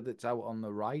peninsula that's out on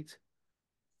the right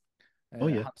Oh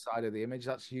yeah, hand side of the image,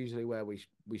 that's usually where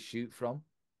we shoot from.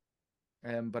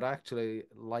 But I actually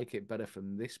like it better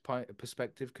from this point of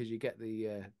perspective because you get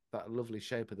the that lovely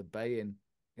shape of the bay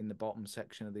in the bottom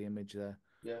section of the image there.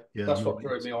 Yeah, yeah. that's No, what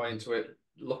drew me eye into it.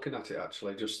 Looking at it,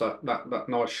 actually, just that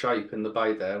nice shape in the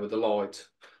bay there with the light.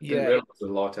 Didn't Yeah, realise there was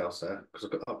a lighthouse there because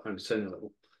I've only seen a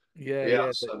little. yeah, Yeah,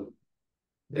 yeah. so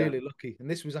yeah, Really lucky. And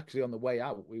this was actually on the way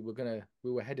out. We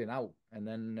were heading out, and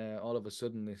then all of a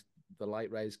sudden the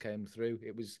light rays came through.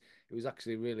 It was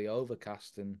actually really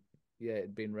overcast, and yeah,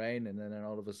 it'd been raining, and then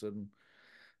all of a sudden,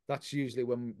 that's usually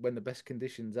when the best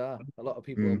conditions are. A lot of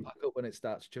people will mm, pack up when it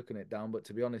starts chucking it down, but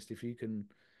to be honest, if you can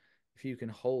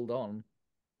hold on,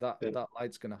 yeah. that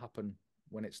light's going to happen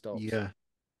when it stops. yeah.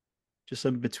 Just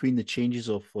in between the changes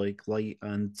of like light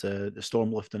and the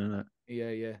storm lifting in it.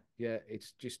 Yeah.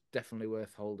 It's just definitely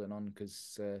worth holding on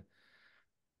because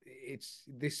it's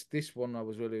this one I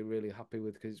was really happy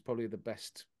with because it's probably the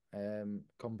best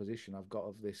composition I've got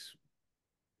of this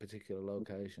particular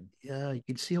location. Yeah, you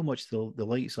can see how much the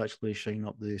lights actually shine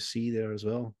up the sea there as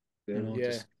well. You Yeah. know, Yeah,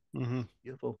 just Hmm.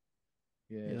 beautiful.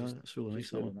 yeah, Yeah, it's really nice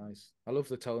just that really one. nice. I love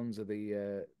the tones of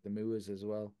the moors as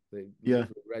well. The Yeah,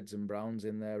 lovely reds and browns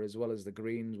in there as well as the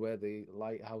greens where the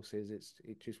lighthouse is.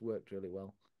 It just worked really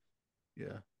well.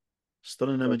 yeah.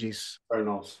 Stunning images. Very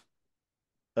nice.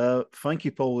 Thank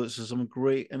you, Paul. This is some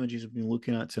great images we've been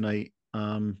looking at tonight.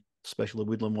 Especially the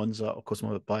woodland ones. That, of course, I'm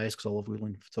a bit biased because I love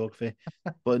woodland photography.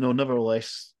 But no,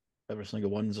 nevertheless, every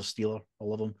single one's a stealer. I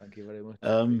love them. Thank you very much.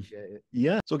 Um, Appreciate it.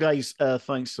 yeah. So, guys,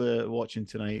 thanks for watching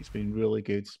tonight. It's been really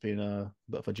good. It's been a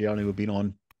bit of a journey we've been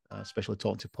on, especially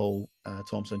talking to Paul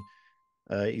Thomson.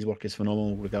 His work is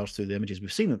phenomenal with regards to the images.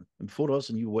 We've seen them before us,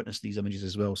 and you witnessed these images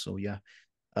as well. So, yeah.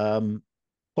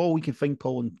 Paul, we can find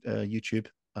Paul on YouTube.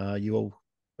 You all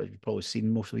you've probably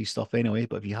seen most of his stuff anyway,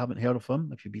 but if you haven't heard of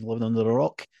him, if you've been living under a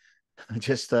rock,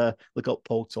 just look up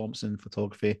Paul Thomson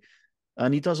Photography.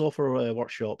 And he does offer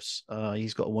workshops.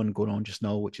 He's got one going on just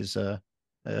now, which is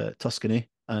Tuscany,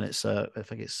 and it's I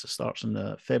think it starts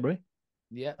in February.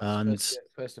 Yeah, And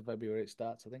first of February it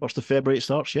starts, I think. 1st of February it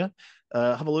starts, yeah.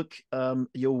 Have a look.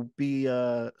 You'll be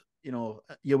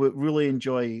you will really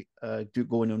enjoy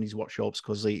going on these workshops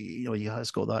because he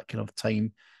has got that kind of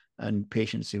time and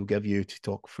patience he'll give you to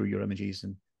talk through your images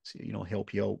and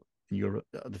help you out in your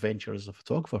adventure as a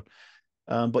photographer.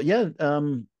 But yeah,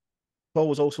 Paul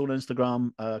was also on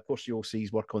Instagram. Of course, you'll see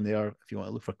his work on there. If you want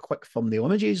to look for quick thumbnail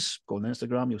images, go on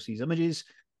Instagram. You'll see his images.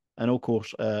 And of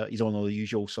course, he's on all the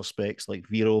usual suspects like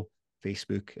Vero,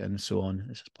 Facebook, and so on.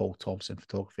 This is Paul Thomson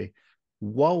Photography.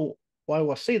 While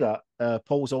I say that,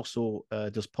 Paul's also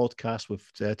does podcasts with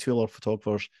two other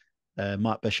photographers,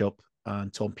 Matt Bishop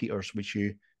and Tom Peters, which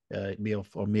you may have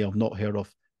or may have not heard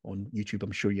of on YouTube.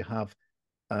 I'm sure you have.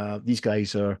 These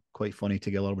guys are quite funny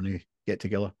together when they get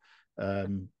together.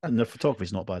 And their photography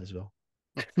is not bad as well.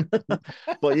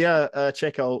 But yeah,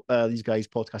 check out these guys'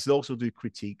 podcasts. They also do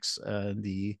critiques and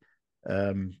the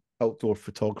outdoor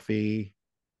photography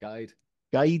Guide.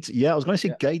 Yeah, I was going to say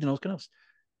Yeah. guide, and I was going to,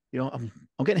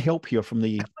 I'm getting help here from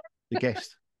the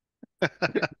guest.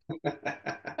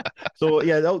 So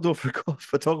yeah, the outdoor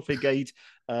photography guide.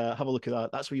 Have a look at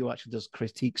that. That's where you actually does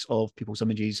critiques of people's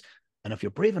images. And if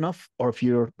you're brave enough, or if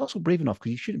you're not so brave enough,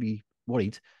 because you shouldn't be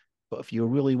worried, but if you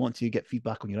really want to get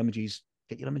feedback on your images,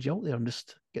 get your image out there and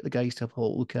just get the guys to have a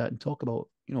look at it and talk about,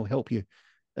 help you,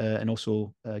 and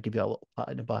also give you a little pat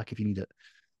in the back if you need it.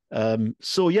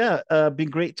 So yeah, been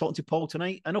great talking to Paul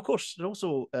tonight, and of course,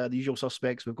 also the usual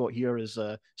suspects we've got here is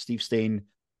Steve Stain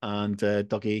and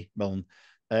Dougie Milne.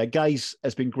 Guys,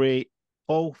 it's been great.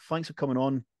 Paul, thanks for coming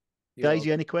on. Guys,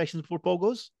 you any questions before Paul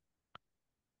goes?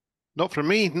 Not from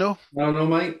me, no. No,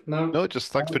 mate. No. No,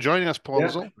 just thanks for joining us, Paul.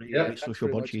 Yeah. Great social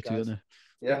bunch, you two, isn't it?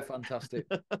 Yeah, fantastic.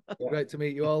 Great to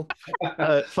meet you all.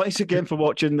 Thanks again for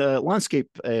watching the Landscape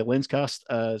Lenscast.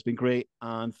 It's been great,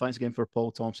 and thanks again for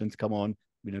Paul Thomson to come on.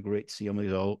 It's been great to see him as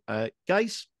well.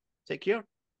 Guys, take care,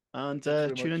 and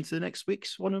tune into the next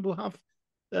week's one, and we'll have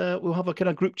a kind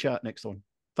of group chat next one.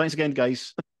 Thanks again,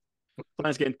 guys.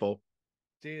 Thanks again, Paul.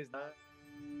 Cheers.